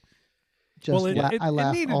 Yeah. Well, I it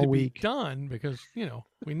laughed needed all to week. be done because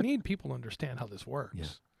we need people to understand how this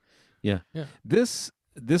works. Yeah. Yeah. This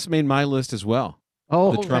made my list as well.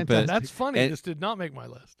 Oh, The trumpet. fantastic. That's funny. And- This did not make my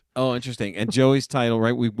list. Oh, interesting. And Joey's title,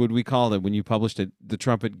 right? We called it when you published it, the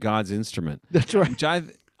trumpet, God's instrument, That's right. which I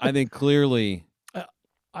think clearly.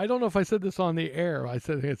 I don't know if I said this on the air. I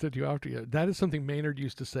said to you after you. That is something Maynard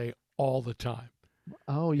used to say all the time.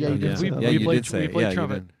 Oh, yeah. You Yeah. did say that. Yeah, we you played, did say we it. played Yeah, you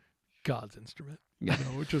trumpet. did. God's instrument. Yeah.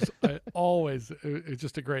 Which is it's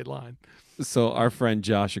just a great line. So our friend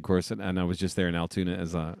Josh, of course, and I was just there in Altoona,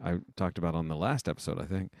 as I talked about on the last episode, I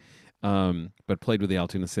think, but played with the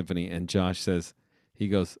Altoona Symphony. And Josh says, he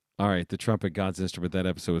goes, all right, the trumpet, God's instrument, that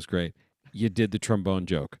episode was great. You did the trombone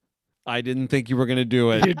joke. I didn't think you were going to do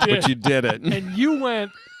it, but you did it. And you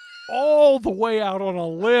went all the way out on a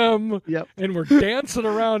limb. Yep. And we're dancing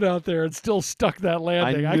around out there and still stuck that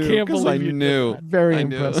landing. I can't believe you knew. did Very I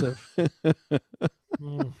knew. impressive.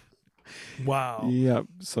 that. Wow. Yeah.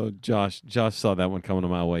 So Josh saw that one coming a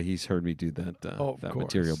mile away. He's heard me do that Of that course.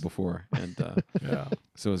 material before, and Yeah.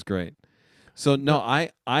 so it was great. So no,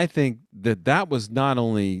 I think that was not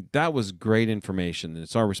only that was great information. And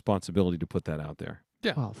it's our responsibility to put that out there.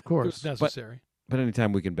 Yeah. Oh, of It course. was necessary. But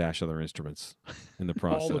anytime we can bash other instruments in the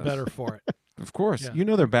process, All the better for it. Of course,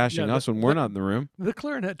 Yeah. they're bashing Yeah, us when we're not in the room, The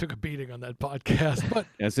clarinet took a beating on that podcast, but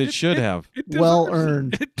as it should have. it Well deserves it.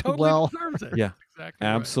 earned. It totally Well- deserves it. Yeah. Exactly.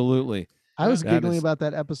 right. Absolutely. I was That giggling is- about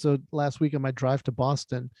that episode last week on my drive to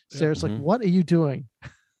Boston. Yeah. Sarah's Mhm. like, "What are you doing?"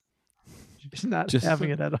 She's not Just- having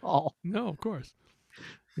it at all. No, of course.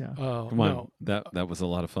 Yeah. Oh, Come on, no. that was a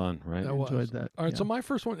lot of fun, right? That I was. enjoyed that. All right, yeah. so my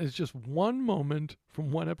first one is just one moment from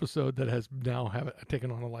one episode that has now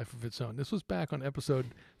taken on a life of its own. This was back on episode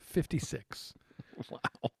 56. Wow.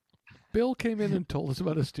 Bill came in and told us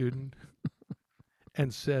about a student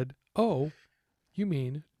and said, "Oh, you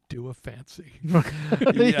mean do a fancy."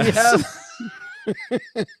 Yes.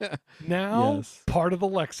 Now Yes. part of the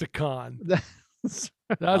lexicon. That's-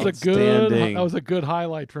 That was Outstanding. a good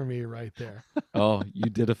highlight for me right there. Oh, you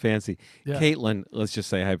did a fancy. Yeah. Caitlin, let's just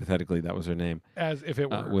say hypothetically that was her name, As if it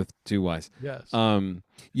were. with two Y's. Yes.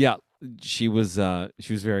 Yeah, she was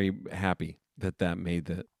very happy that made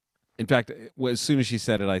the. In fact, as soon as she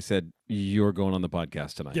said it, I said, "You're going on the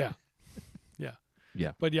podcast tonight."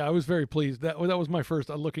 Yeah. But yeah, I was very pleased. That was my first.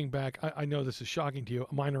 Looking back, I know this is shocking to you.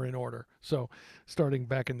 Mine are in order. So starting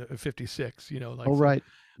back in the 56, like. Oh, right.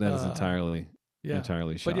 That is Uh, entirely Yeah.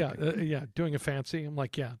 entirely But shocking. yeah, doing a fancy. I'm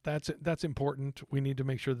like, yeah, that's important. We need to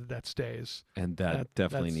make sure that stays. And that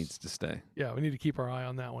definitely that's- needs to stay. Yeah, we need to keep our eye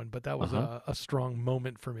on that one. But that was Uh-huh. a strong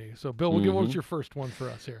moment for me. So, Bill, what was Mhm. your first one for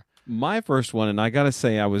us here? My first one, and I got to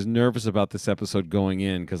say, I was nervous about this episode going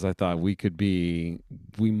in because I thought we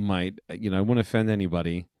might, I wouldn't offend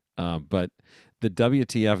anybody, but the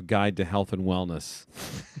WTF Guide to Health and Wellness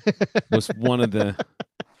was one of the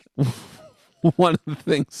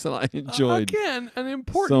things that I enjoyed. Again, an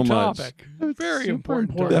important so much. topic. It's Very super important.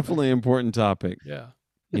 important. topic. Definitely an important topic, Yeah.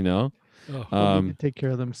 Oh, They need to take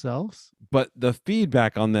care of themselves. but the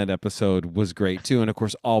feedback on that episode was great too, and of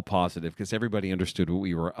course, all positive because everybody understood what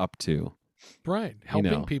we were up to. Right.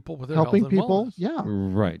 Helping know. people with their Helping health and people. wellness. Yeah.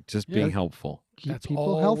 Right, just Yeah. being helpful. Keep That's people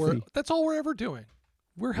all healthy. That's all we're ever doing.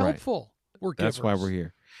 We're Right. helpful. We're givers. That's why we're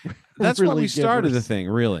here. That's why really we started the givers. thing,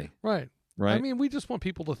 really. Right. Right. I mean, we just want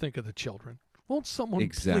people to think of the children. Won't someone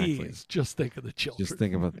Exactly. please just think of the children? Just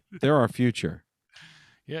think about they're our future.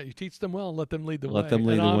 Yeah, you teach them well and let them lead the way. Let them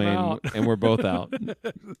lead and the I'm way, out. and we're both out.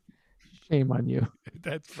 Shame on you.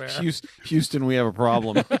 That's fair. Houston, we have a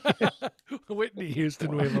problem. Whitney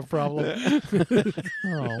Houston, we have a problem.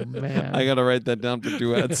 Oh man. I got to write that down for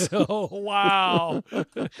duets. Oh, wow.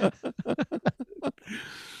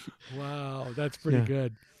 Wow, that's pretty Yeah.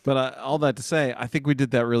 good. But all that to say, I think we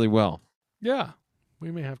did that really well. Yeah. We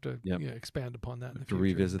may have to Yep. expand upon that in the To future.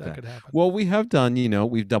 revisit that. that. Could happen. Well, we have done,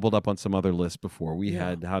 we've doubled up on some other lists before. We Yeah.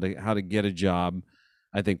 had how to get a job.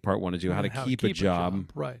 I think part 1 and 2, how to And keep a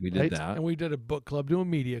job. Right. We did Right. that. And we did a book club to a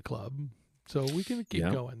media club. So we can keep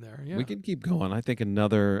Yeah. going there. Yeah. We can keep going. I think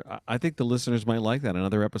I think the listeners might like that.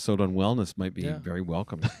 Another episode on wellness might be Yeah. very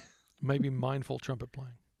welcome. Maybe mindful trumpet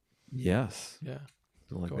playing. Yes. Yeah.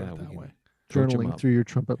 Something like Go that. it We that can way. coach 'em Journaling up. through your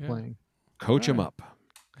trumpet Yeah. playing. Coach them All up.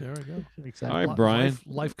 There we go. Exactly. All right, Brian.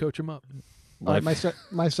 Life coach him up. All right, Life-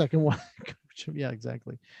 my second one. Yeah,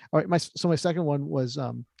 exactly. All right, my second one was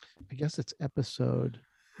I guess it's episode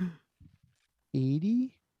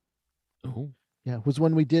 80. Oh, Yeah, was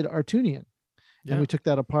when we did Artunian. Yeah. And we took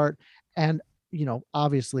that apart, and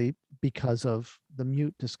obviously because of the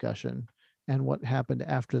mute discussion and what happened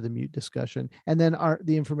after the mute discussion, and then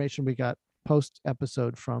the information we got post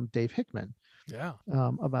episode from Dave Hickman Yeah.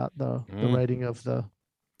 about the writing of the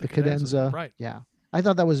cadenza. Right. Yeah, I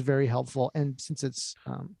thought that was very helpful, and since it's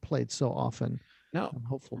played so often, Now, I'm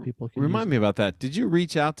hopeful people can remind use me about that. Did you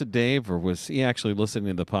reach out to Dave, or was he actually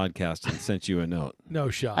listening to the podcast and sent you a note? No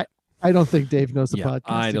shot. I don't think Dave knows the Yeah, podcast.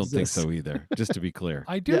 I don't think exists. so either. Just to be clear.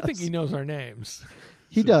 I do think Yes. he knows our names.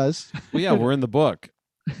 He does. Well, yeah, we're in the book.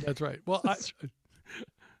 That's right. Well,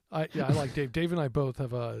 I like Dave. Dave and I both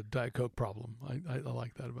have a Diet Coke problem. I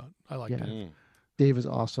like that about. I like Yeah. that. Dave is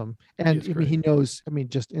awesome, and is I mean, great. he knows. I mean,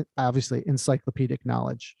 just obviously encyclopedic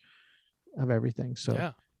knowledge of everything. So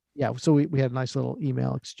Yeah. so we had a nice little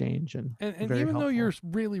email exchange, and And very even though helpful. you're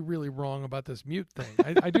really, really wrong about this mute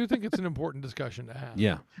thing, I do think it's an important discussion to have.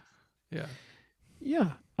 Yeah. Yeah.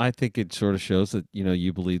 Yeah. I think it sort of shows that,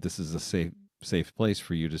 you believe this is a safe place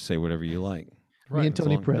for you to say whatever you like. Right. me and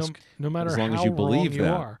Tony long- Prisk. No matter As long how as you wrong believe you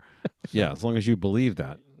that. are. Yeah, as long as you believe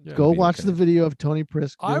that. Yeah. Go be watch okay. the video of Tony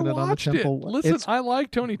Prisk I doing it on the watched it. temple. Listen, It's- I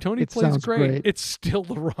like Tony. Tony it plays sounds great. great. It's still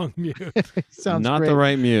the wrong mute. it sounds Not great. the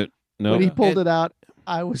right mute. No. When he pulled it out,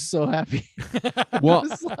 I was so happy. Well, I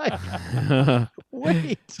was like,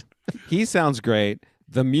 wait. he sounds great.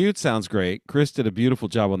 The mute sounds great. Chris did a beautiful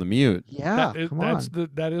job on the mute. Yeah, That is,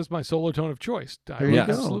 that is my solo tone of choice. There you go.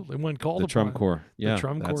 Absolutely. When called The trum upon, core. Yeah, the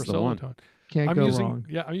trum that's core the solo one. tone. Can't I'm go using wrong.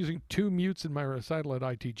 I'm using 2 mutes in my recital at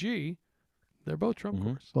ITG. They're both trum Mhm.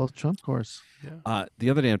 cores. Both trump course. Yeah. The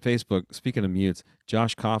other day on Facebook, speaking of mutes,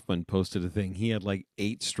 Josh Kaufman posted a thing. He had like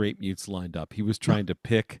 8 straight mutes lined up. He was trying to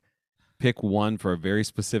pick one for a very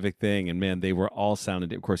specific thing, and man, they were all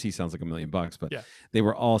sounded. Of course, he sounds like $1 million, but Yeah. they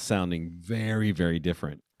were all sounding very, very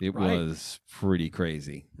different. It Right. was pretty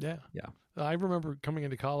crazy. Yeah. Yeah. I remember coming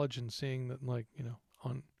into college and seeing that, like,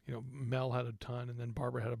 Mel had a ton, and then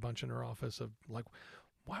Barbara had a bunch in her office of like,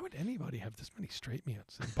 why would anybody have this many straight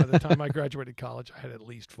mutes? And by the time I graduated college, I had at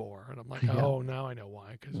least 4, and I'm like, Yeah. oh, now I know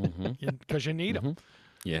why, because Mhm. you need them. Mhm.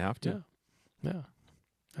 You have to. Yeah. Yeah.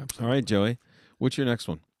 Absolutely. All right, Joey. What's your next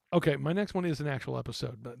one? Okay, my next one is an actual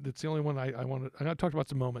episode, but it's the only one I wanted. I talked about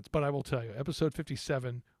some moments, but I will tell you, episode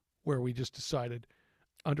 57, where we just decided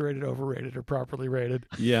underrated, overrated, or properly rated.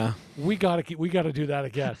 Yeah. We gotta do that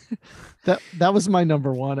again. That was my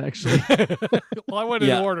number 1, actually. Well, I went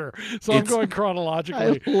Yeah. in order, so I'm It's- going I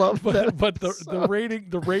chronologically. love that. But the episode.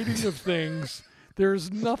 rating of things,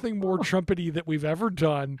 there's nothing more trumpety that we've ever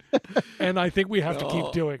done, and I think we have to keep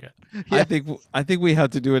Oh. doing it. I think we have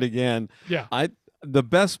to do it again. Yeah.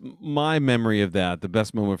 My memory of that, the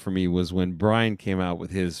best moment for me was when Bryan came out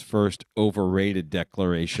with his first overrated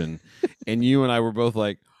declaration, and you and I were both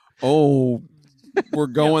like, "Oh, we're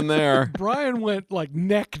going there." Brian went like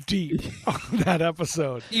neck deep on that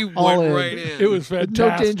episode. You All went in. right in. It was With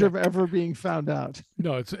fantastic. no danger of ever being found out.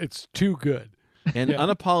 No, it's too good. and Yeah.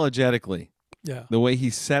 unapologetically, Yeah. the way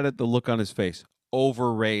he said it, the look on his face,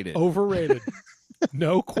 overrated. Overrated.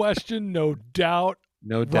 No question, no doubt.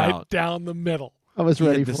 No Right doubt. down the middle. I was He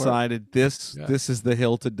ready had for it. decided this Yeah. is the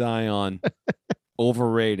hill to die on.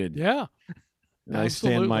 Overrated. Yeah. And I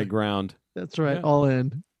stand my absolutely. ground. That's right. Yeah. All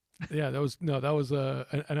in. Yeah, that was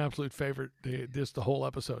an absolute favorite. The whole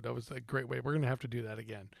episode. That was a great way. We're gonna have to do that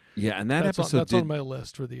again. Yeah, and that that's episode that's did on my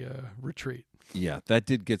list for the retreat. Yeah, that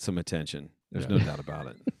did get some attention. There's Yeah. no doubt about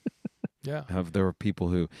it. Yeah. There were people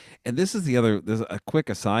who, and this is there's a quick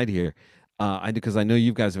aside here, because I know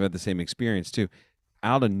you guys have had the same experience too.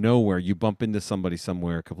 Out of nowhere, you bump into somebody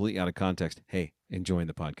somewhere completely out of context. Hey, enjoying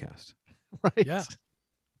the podcast. Right. Yeah.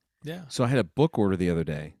 Yeah. So I had a book order the other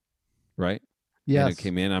day, right? And Yes. it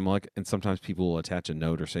came in. I'm like, and sometimes people will attach a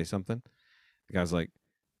note or say something. The guy's like,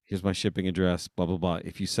 "Here's my shipping address. Blah blah blah.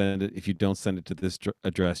 If you don't send it to this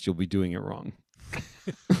address, you'll be doing it wrong."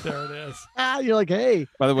 There it is. You're like, hey.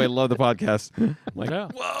 By the way, love the podcast. I'm like, Yeah.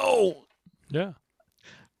 whoa, Yeah.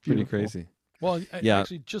 pretty Beautiful. crazy. Well, Yeah.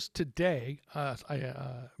 actually, just today, I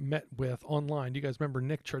met with online. You guys remember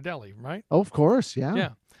Nick Chardelli, right? Oh, of course. Yeah. Yeah.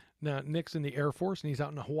 Now Nick's in the Air Force and he's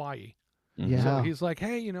out in Hawaii. Mhm. Yeah. So he's like,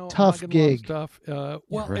 hey, Tough I'm not getting a lot of gig. stuff.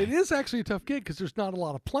 Well, right. it is actually a tough gig because there's not a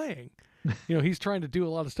lot of playing. He's trying to do a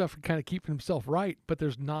lot of stuff and kind of keeping himself right, but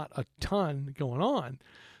there's not a ton going on.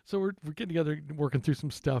 So we're getting together, working through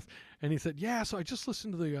some stuff. And he said, yeah, so I just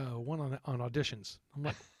listened to the one on auditions. I'm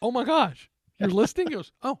like, oh my gosh, you're listening? He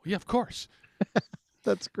goes, oh, yeah, of course.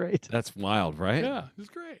 That's great. That's wild, right? Yeah, it's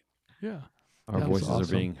great. Yeah. Our That was voices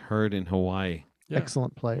awesome. are being heard in Hawaii Yeah.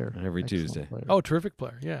 Excellent player. every Excellent Tuesday. player. Oh, terrific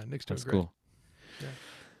player. Yeah, Nick's doing That's great. cool. Yeah.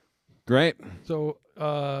 Great. So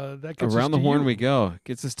that gets Around us the to horn you. we go.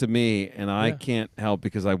 Gets us to me, and I Yeah. can't help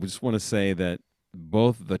because I just want to say that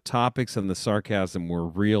both the topics and the sarcasm were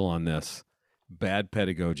real on this. Bad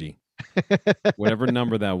pedagogy. whatever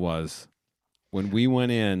number that was, when we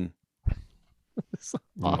went in. It's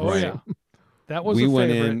Oh Right. yeah, that was We a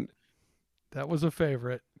went favorite. in That was a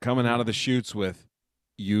favorite. coming out of the chutes with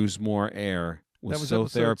 "Use More Air" That was so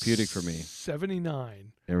episode therapeutic for me.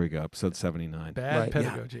 79. There we go, episode 79. Bad Right.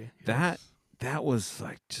 pedagogy. That was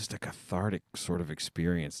like just a cathartic sort of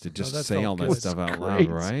experience to just that say felt all good. that It stuff was out great.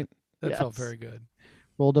 loud, right? That felt Yes. very good.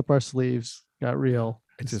 Rolled up our sleeves, got real.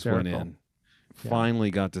 It just went hysterical. in. Yeah.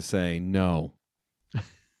 Finally got to say no.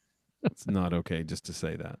 It's not okay just to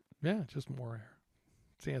say that. Yeah, just more air.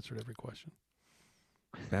 It's the answer to every question.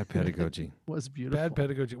 Bad pedagogy. It was beautiful. Bad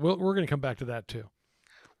pedagogy. Well, we're going to come back to that too.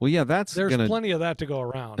 Well, yeah, that's There's gonna. plenty of that to go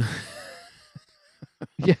around.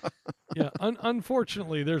 Yeah. Yeah.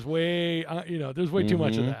 Unfortunately, there's way, there's way too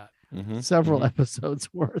much of Mhm. that. Mhm, Several mhm.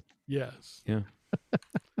 episodes worth. Yes. Yeah.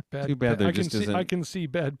 Bad, Too bad there I can just see, I isn't- can see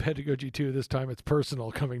bad pedagogy too. This time it's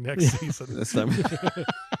personal coming next season. This time.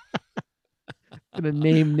 Gonna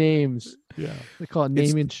name names. Yeah. They call it It's-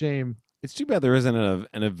 name and shame. It's too bad there isn't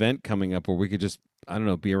an event coming up where we could just, I don't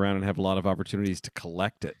know, be around and have a lot of opportunities to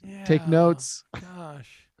collect it. Take Yeah. notes.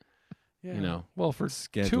 Gosh. Yeah. You know, well, for two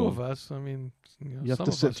schedule. of us, I mean, You have some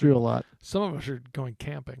to of sit us through are, a lot. Some of us are going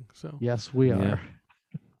camping, so Yes, we Yeah. are.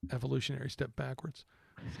 evolutionary step backwards.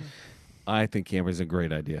 So, I think camping is a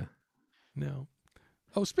great idea. no.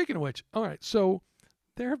 Oh, speaking of which, all right. So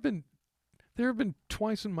there have been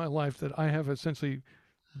twice in my life that I have essentially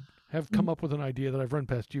have come up with an idea that I've run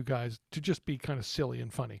past you guys to just be kind of silly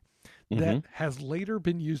and funny. That Mhm. has later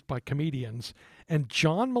been used by comedians, and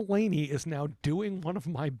John Mulaney is now doing one of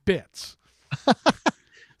my bits.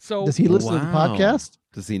 So Does he listen to the Wow. podcast?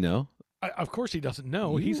 Does he know? of course he doesn't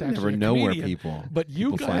know. You He's never actually a know where comedian. people. But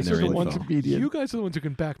you people find guys their are the ones. info. Comedian. You guys are the ones who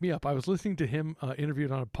can back me up. I was listening to him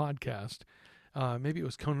interviewed on a podcast. Maybe it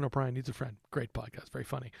was Conan O'Brien Needs a Friend. Great podcast, very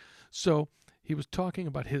funny. So he was talking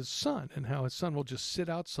about his son and how his son will just sit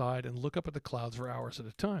outside and look up at the clouds for hours at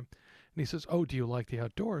a time. And he says, "Oh, do you like the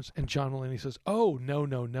outdoors?" And John Mulaney says, "Oh,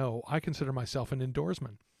 no. I consider myself an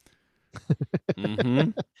indoorsman."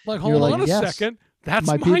 Mhm. Like, You're hold like, on a "Yes, second. That's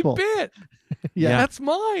my my people." bit. Yeah. That's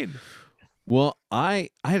mine. Well, I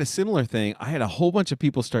had a similar thing. I had a whole bunch of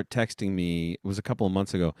people start texting me. It was a couple of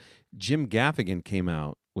months ago. Jim Gaffigan came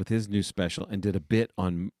out with his new special and did a bit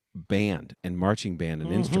on band and marching band and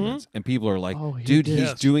Mhm. instruments. And people are like, Oh, he dude, did. he's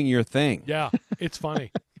Yes. doing your thing. Yeah, it's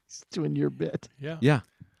funny. He's doing your bit. Yeah. Yeah.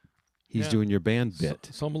 He's Yeah. doing your band So, bit.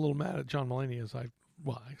 so I'm a little mad at John Mulaney as I'm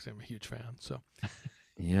a huge fan. So,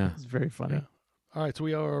 Yeah. It's very funny. Yeah. all right. So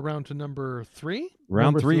we are around to number 3. Round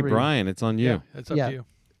Number 3, three. Bryan, it's on you. Yeah, it's up Yeah. to you.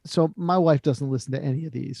 So my wife doesn't listen to any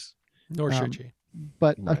of these, Nor should she.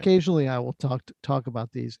 but Right. occasionally I will talk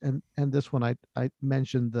about these. And this one I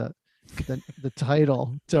mentioned the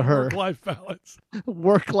title to her, Work-life balance.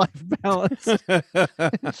 work-life balance.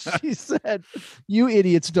 She said, "You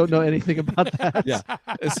idiots don't know anything about that." Yeah.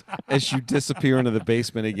 As you disappear into the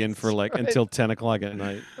basement again for like That's right. until 10 o'clock at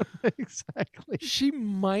night. Exactly. She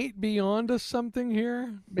might be onto something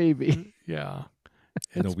here. Maybe. Yeah.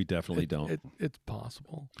 No, we definitely don't. It's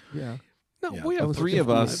possible. Yeah. No, Yeah, we the have three of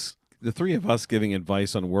different- us, the three of us giving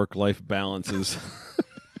advice on work-life balance is a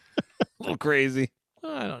little crazy.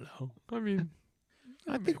 I don't know. I mean,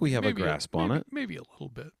 I think we have a maybe grasp on it. Maybe a little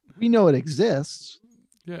bit. We know it exists.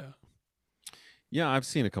 Yeah. Yeah, I've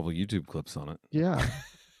seen a couple YouTube clips on it. Yeah.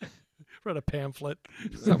 Read a pamphlet.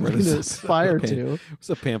 Something to aspire to. It's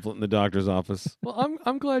a pamphlet in the doctor's office. Well,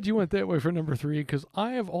 I'm glad you went that way for number 3 because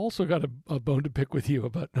I have also got a bone to pick with you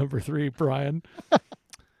about number 3, Brian.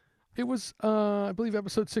 It was, I believe,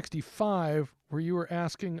 episode 65 where you were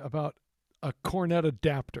asking about a cornet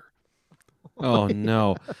adapter, Oh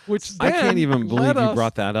no, which I then can't even believe led you us-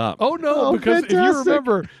 brought that up. Oh no, Oh, because if you fantastic.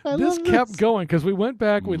 remember, I this love kept this. going because we went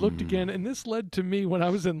back, we looked Mm. again, and this led to me when I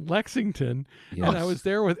was in Lexington, Yes. and I was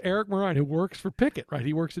there with Eric Moran, who works for Pickett, right?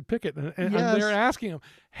 He works at Pickett, and I'm there Yes. asking him,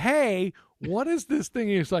 "Hey, what is this thing?"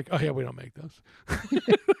 And he's like, "Oh yeah, we don't make those."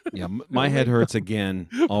 Yeah, my head hurts again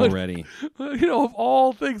already. You know, of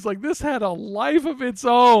all things, like this had a life of its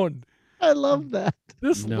own. I love that.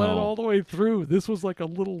 This led No. all the way through. This was like a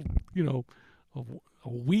little, a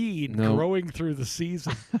weed No. growing through the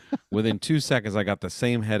season. Within 2 seconds, I got the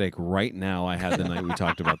same headache right now I had the night we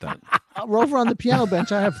talked about that. Over on the piano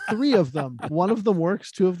bench, I have 3 of them. One of them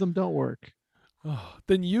works, 2 of them don't work. Oh,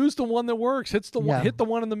 then use the one that works. Hit Yeah. the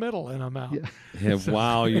one in the middle, and I'm out. Yeah. Yeah,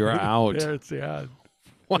 wow, you're out. There it's yeah.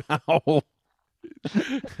 Wow. I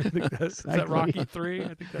think that's, is that Exactly. Rocky 3?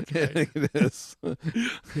 I think that's right. It is.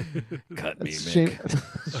 Cut me, It's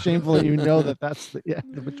Mick. shameful that you know that's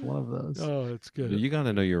which one of those. Oh, that's good. You got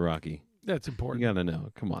to know you're Rocky. That's You important. got to know.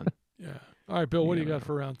 Come on. Yeah. All right, Bill. What do you Yeah. got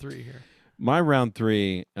for round 3 here? My round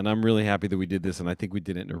 3, and I'm really happy that we did this, and I think we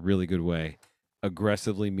did it in a really good way.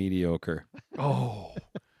 Aggressively mediocre. Oh,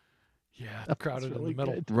 yeah, crowded really in the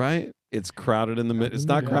middle. good. Right? It's crowded in the middle. It's in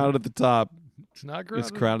the not middle. crowded at the top. It's not crowded.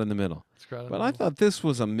 It's crowded in the middle. It's crowded. But in the I middle. thought this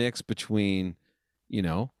was a mix between,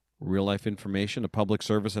 real life information, a public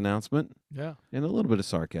service announcement, Yeah, and a little bit of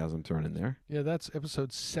sarcasm thrown in there. yeah, that's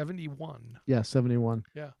episode 71. Yeah, 71.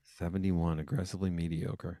 71, aggressively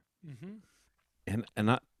mediocre. Mm-hmm. And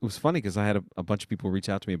it was funny because I had a bunch of people reach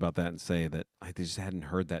out to me about that and say that they just hadn't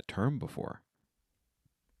heard that term before.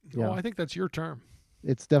 Yeah. Oh, I think that's your term.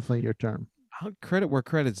 It's definitely your term. I'll credit where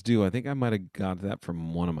credit's due. I think I might have got that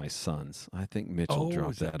from one of my sons. I think Mitchell Oh,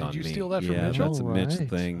 dropped is that- that did on you me. steal that from yeah, Mitchell? that's a Mitch Right.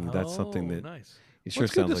 thing. That's something Oh, that nice. it sure Well,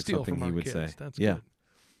 it's good sounds to like steal something from he our would kids. say. That's Yeah.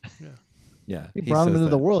 good. Yeah. You he brought them says into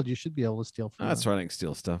the that. world. You should be able to steal from That's them. right. I can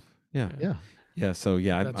steal stuff. Yeah. Yeah. Yeah. So,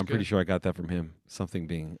 yeah, That's I'm pretty good. sure I got that from him. Something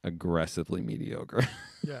being aggressively mediocre.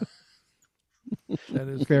 Yeah. That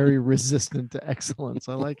is Very resistant to excellence.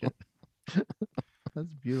 I like it.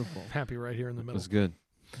 That's beautiful. happy right here in the It middle. was good.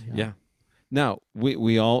 Yeah. Now,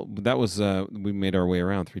 we all, that was, we made our way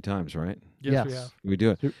around 3 times, right? Yes, we Yes. have. We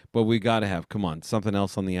do it. Yep. But we got to have, come on, something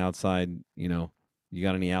else on the outside. You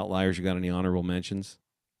got any outliers? You got any honorable mentions?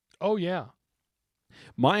 Oh, yeah.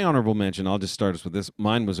 My honorable mention, I'll just start us with this.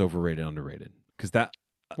 Mine was overrated, underrated. Because that,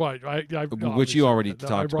 Well, I which you obviously already said that.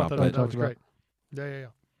 talked I brought about, that up. but- That was Talked great. Yeah.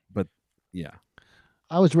 yeah.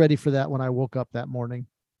 I was ready for that when I woke up that morning.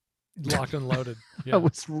 Locked and loaded. I Yeah.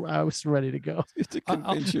 was ready to go. To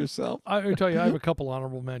convince yourself. I will tell you, I have a couple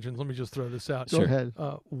honorable mentions. Let me just throw this out. Go Sure. ahead.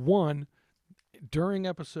 One, during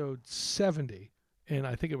episode 70, and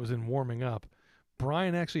I think it was in warming up,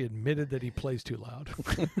 Bryan actually admitted that he plays too loud.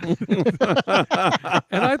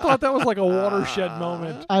 And I thought that was like a watershed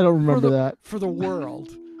moment I don't remember that. for the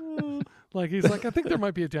world. Like, he's like, I think there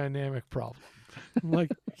might be a dynamic problem. I'm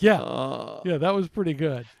like, yeah, that was pretty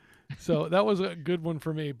good. So that was a good one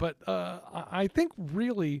for me. But I think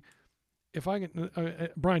really, if I can,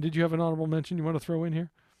 Bryan, did you have an honorable mention you want to throw in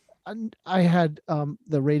here? I had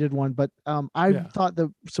the rated one, but I Yeah. thought that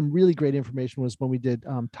some really great information was when we did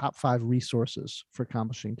top 5 resources for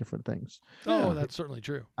accomplishing different things. Oh, Yeah. that's certainly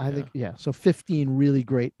true. I Yeah. think, so 15 really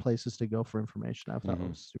great places to go for information. I thought Mhm.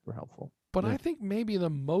 was super helpful. But Yeah. I think maybe the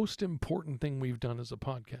most important thing we've done as a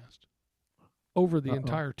podcast over the Uh-oh.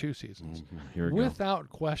 entire 2 seasons, Here we go. without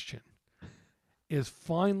question, is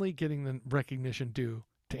finally getting the recognition due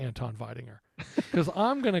to Anton Weidinger. Because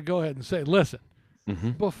I'm going to go ahead and say, listen,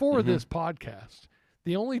 Mhm. before Mhm. this podcast,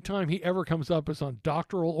 the only time he ever comes up is on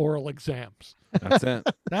doctoral oral exams. That's it.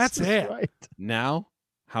 That's it. Right. Now,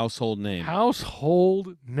 household name.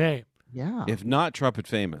 Household name. Yeah. If not trumpet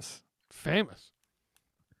famous. Famous.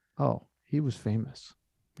 Oh, he was famous.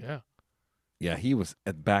 Yeah. Yeah, he was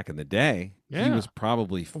back in the day. He Yeah. was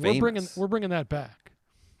probably famous. We're bringing that back.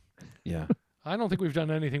 Yeah. I don't think we've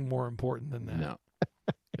done anything more important than that. No.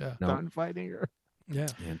 Yeah. No. Don Weidinger. Yeah.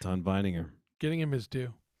 Anton Weidinger. Getting him his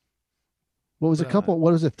due. What was a Yeah. couple?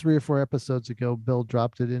 What was it? 3 or 4 episodes ago, Bill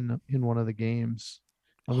dropped it in one of the games,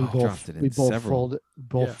 and we Oh, both dropped it in we both several. folded.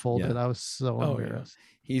 Both Yeah. folded. Yeah. I was so Oh, yeah. embarrassed.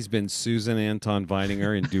 He's been Susan Anton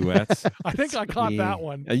Weidinger in duets. I think I caught He- that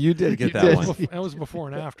one. You did get You that did. one. That was before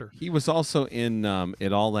and after. He was also in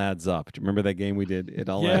It All Adds Up. Do you remember that game we did? It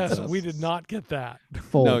All Yes, Adds Up. we did not get that.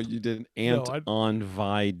 Fold. No, you didn't. No, Anton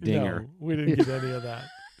Weidinger. No, we didn't get any of that.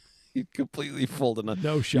 He completely folded on.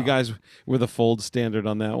 No shot. You guys were the fold standard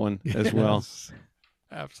on that one as well. Yes,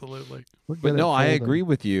 absolutely. We're But good at no, I folding. agree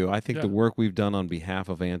with you. I think the Yeah. work we've done on behalf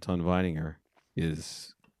of Anton Weidinger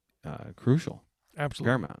is crucial, Absolutely.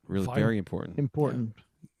 paramount, really Vital. very important. Important.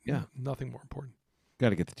 Yeah. Nothing more important.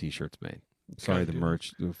 Got to get the T-shirts made. Sorry, Gotta the do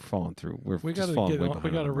merch. We've fallen through. We're We just got to falling get way on, behind. we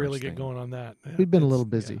on got to the really merch get thing. going on that. We've been a It's- little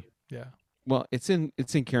busy. Yeah. Well, it's in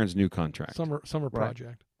Karen's new contract. Summer Right.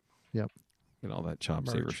 project. And all that chop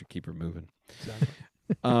saver Merch. should keep her moving. Exactly.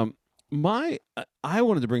 I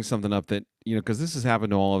wanted to bring something up that, because this has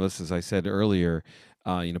happened to all of us, as I said earlier,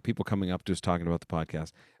 people coming up to us talking about the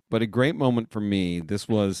podcast. But a great moment for me, these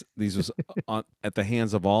was at the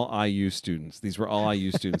hands of all IU students. These were all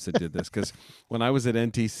IU students that did this, because when I was at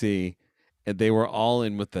NTC, they were all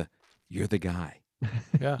in with you're the guy.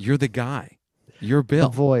 Yeah. You're the guy. You're The Bill.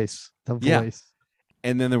 voice. The Yeah. voice.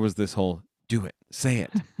 And then there was this whole do it, say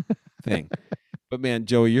it thing. But man,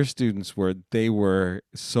 Joey, your students they were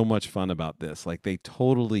so much fun about this. Like, they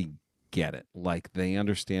totally get it. Like, they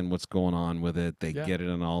understand what's going on with it. They Yeah. get it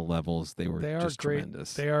on all levels. They were They are just great.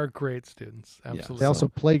 tremendous. They are great students. Absolutely. They also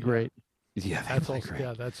play great. Yeah, That's also,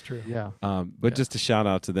 yeah, that's true. Yeah. But just a shout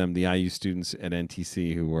out to them, the IU students at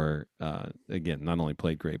NTC who were, again, not only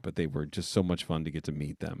played great, but they were just so much fun to get to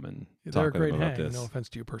meet them and They're a talk with great them about hang. this. No offense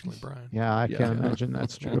to you personally, Bryan. Yeah, I Yeah. can't imagine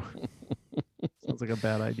that's true. Sounds like a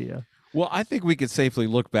bad idea. Well, I think we could safely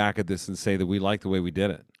look back at this and say that we like the way we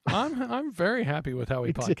did it. I'm very happy with how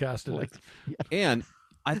we podcasted it. And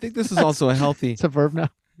I think this is also a healthy. It's a verb now.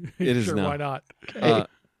 It is sure, now. why not?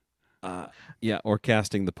 Yeah, or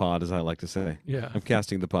casting the pod, as I like to say. Yeah. I'm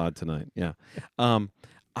casting the pod tonight. Yeah.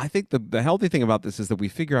 I think the healthy thing about this is that we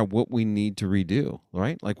figure out what we need to redo,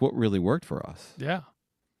 right? Like what really worked for us. Yeah.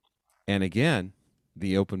 And again,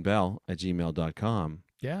 theopenbell@gmail.com.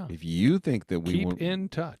 Yeah. If you think that we Keep in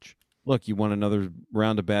touch. look, you want another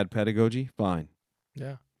round of bad pedagogy? Fine.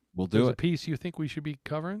 Yeah. We'll There's do a it. piece you think we should be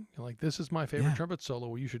covering? You're like, this is my favorite Yeah. trumpet solo.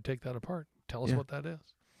 Well, you should take that apart. Tell us Yeah. what that is.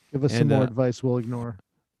 Give us some And, more advice. We'll ignore.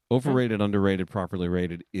 Overrated, underrated, properly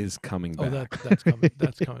rated is coming Oh, back. that's coming.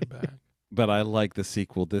 That's coming back. But I like the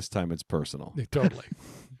sequel. This time it's personal. Yeah, totally.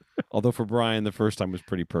 Although for Bryan, the first time was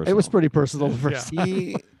pretty personal. It was pretty personal the first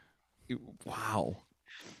time. Wow.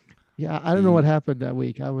 Yeah, I don't know what happened that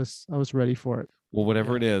week. I was ready for it. Well,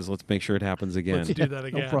 whatever it is, let's make sure it happens again. Let's do that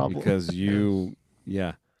again. No problem. Because you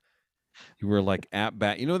were like at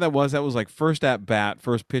bat. You know what that was? That was like first at bat,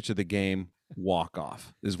 first pitch of the game, walk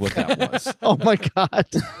off is what that was. Oh my God.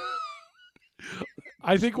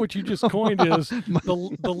 I think what you just coined is the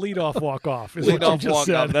leadoff walk off. Is what you Leadoff just walk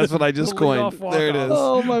said. off. That's what I just The coined. leadoff There it is. walk-off.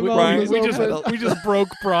 Oh, my mouth Bryan, was we open. just broke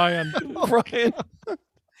Bryan.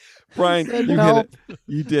 Brian, Send you help. hit it.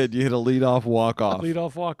 You did. You hit a leadoff walk off,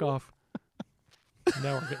 Leadoff walk off.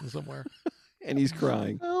 Now we're getting somewhere. and he's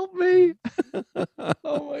crying. Help me.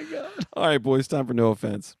 Oh my God. All right, boys, time for no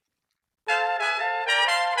offense.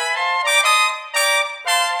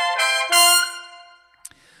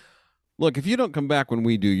 Look, if you don't come back when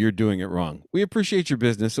we do, you're doing it wrong. We appreciate your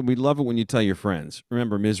business, and we love it when you tell your friends.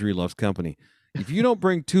 Remember, misery loves company. If you don't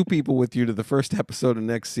bring 2 people with you to the first episode of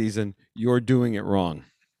next season, you're doing it wrong.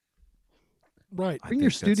 Right. I Bring think your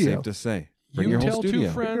that's studio. Safe to say. Bring You your tell whole 2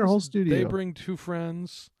 studio, friends. Your whole studio. They bring 2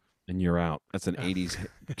 friends. and you're out. That's an 80s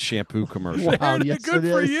shampoo commercial. Wow, There, yes, good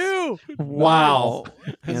it for is. you. Wow.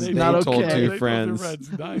 And And they they not told okay. They 2 told friends. their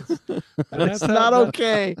friends. Nice. And That's that's not how-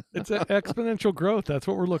 okay. It's an exponential growth. That's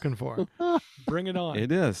what we're looking for. Bring it on.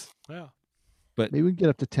 It is. Yeah. Maybe we can get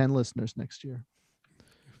up to 10 listeners next year.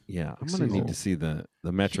 Yeah, I'm Next going to need season. to see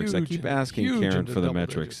the metrics. I Huge- keep asking huge Karen into for the double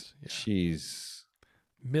metrics. digits. She's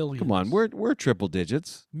Millions. come on, we're triple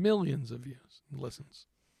digits. Millions of views and listens.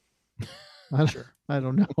 I, Sure. I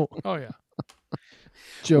don't know. Oh, yeah.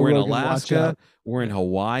 Joe we're in Rogan, watch Alaska. out. We're in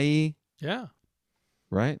Hawaii, Yeah.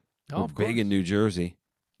 right? Oh, we're of big in course. New Jersey.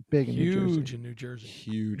 Big in New Huge Jersey. in New Jersey.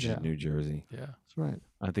 Huge Yeah. in New Jersey. Yeah. That's right.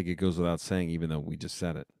 I think it goes without saying, even though we just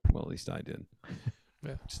said it. Well, at least I did.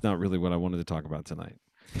 Yeah. It's not really what I wanted to talk about tonight.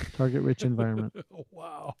 Target rich environment. Oh,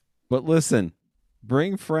 wow. But listen,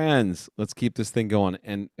 bring friends. Let's keep this thing going.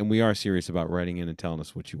 And we are serious about writing in and telling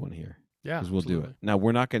us what you want to hear. Yeah. Because we'll do it. absolutely. Now,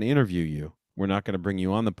 we're not going to interview you. We're not going to bring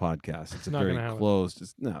you on the podcast. It's a Not very gonna happen. closed.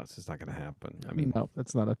 It's just not going to happen. I mean, No,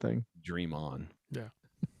 that's not a thing. dream on. Yeah.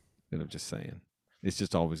 I'm just saying. It's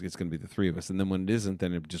just always, it's going to be the 3 of us. And then when it isn't,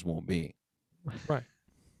 then it just won't be. Right.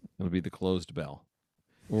 It'll be the closed bell.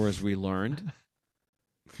 Or as we learned,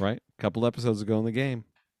 right? A couple episodes ago in the game,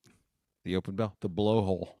 the open bell, the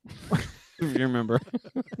blowhole. If you remember.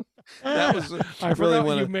 That was I really forgot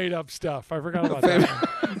one you of made up stuff. I forgot about that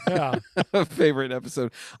one. Yeah. a favorite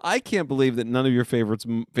episode. I can't believe that none of your favorite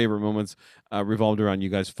moments revolved around you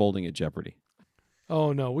guys folding at Jeopardy.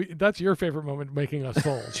 Oh, no. That's your favorite moment, making us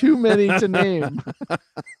fold. Too many to name.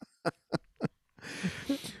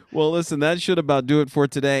 Well, listen, that should about do it for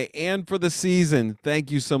today and for the season.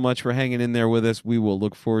 Thank you so much for hanging in there with us. We will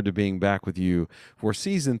look forward to being back with you for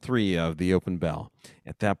season 3 of The Open Bell.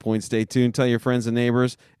 At that point, stay tuned, tell your friends and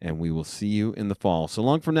neighbors, and we will see you in the fall. So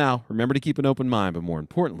long for now. Remember to keep an open mind, but more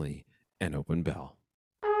importantly, an open bell.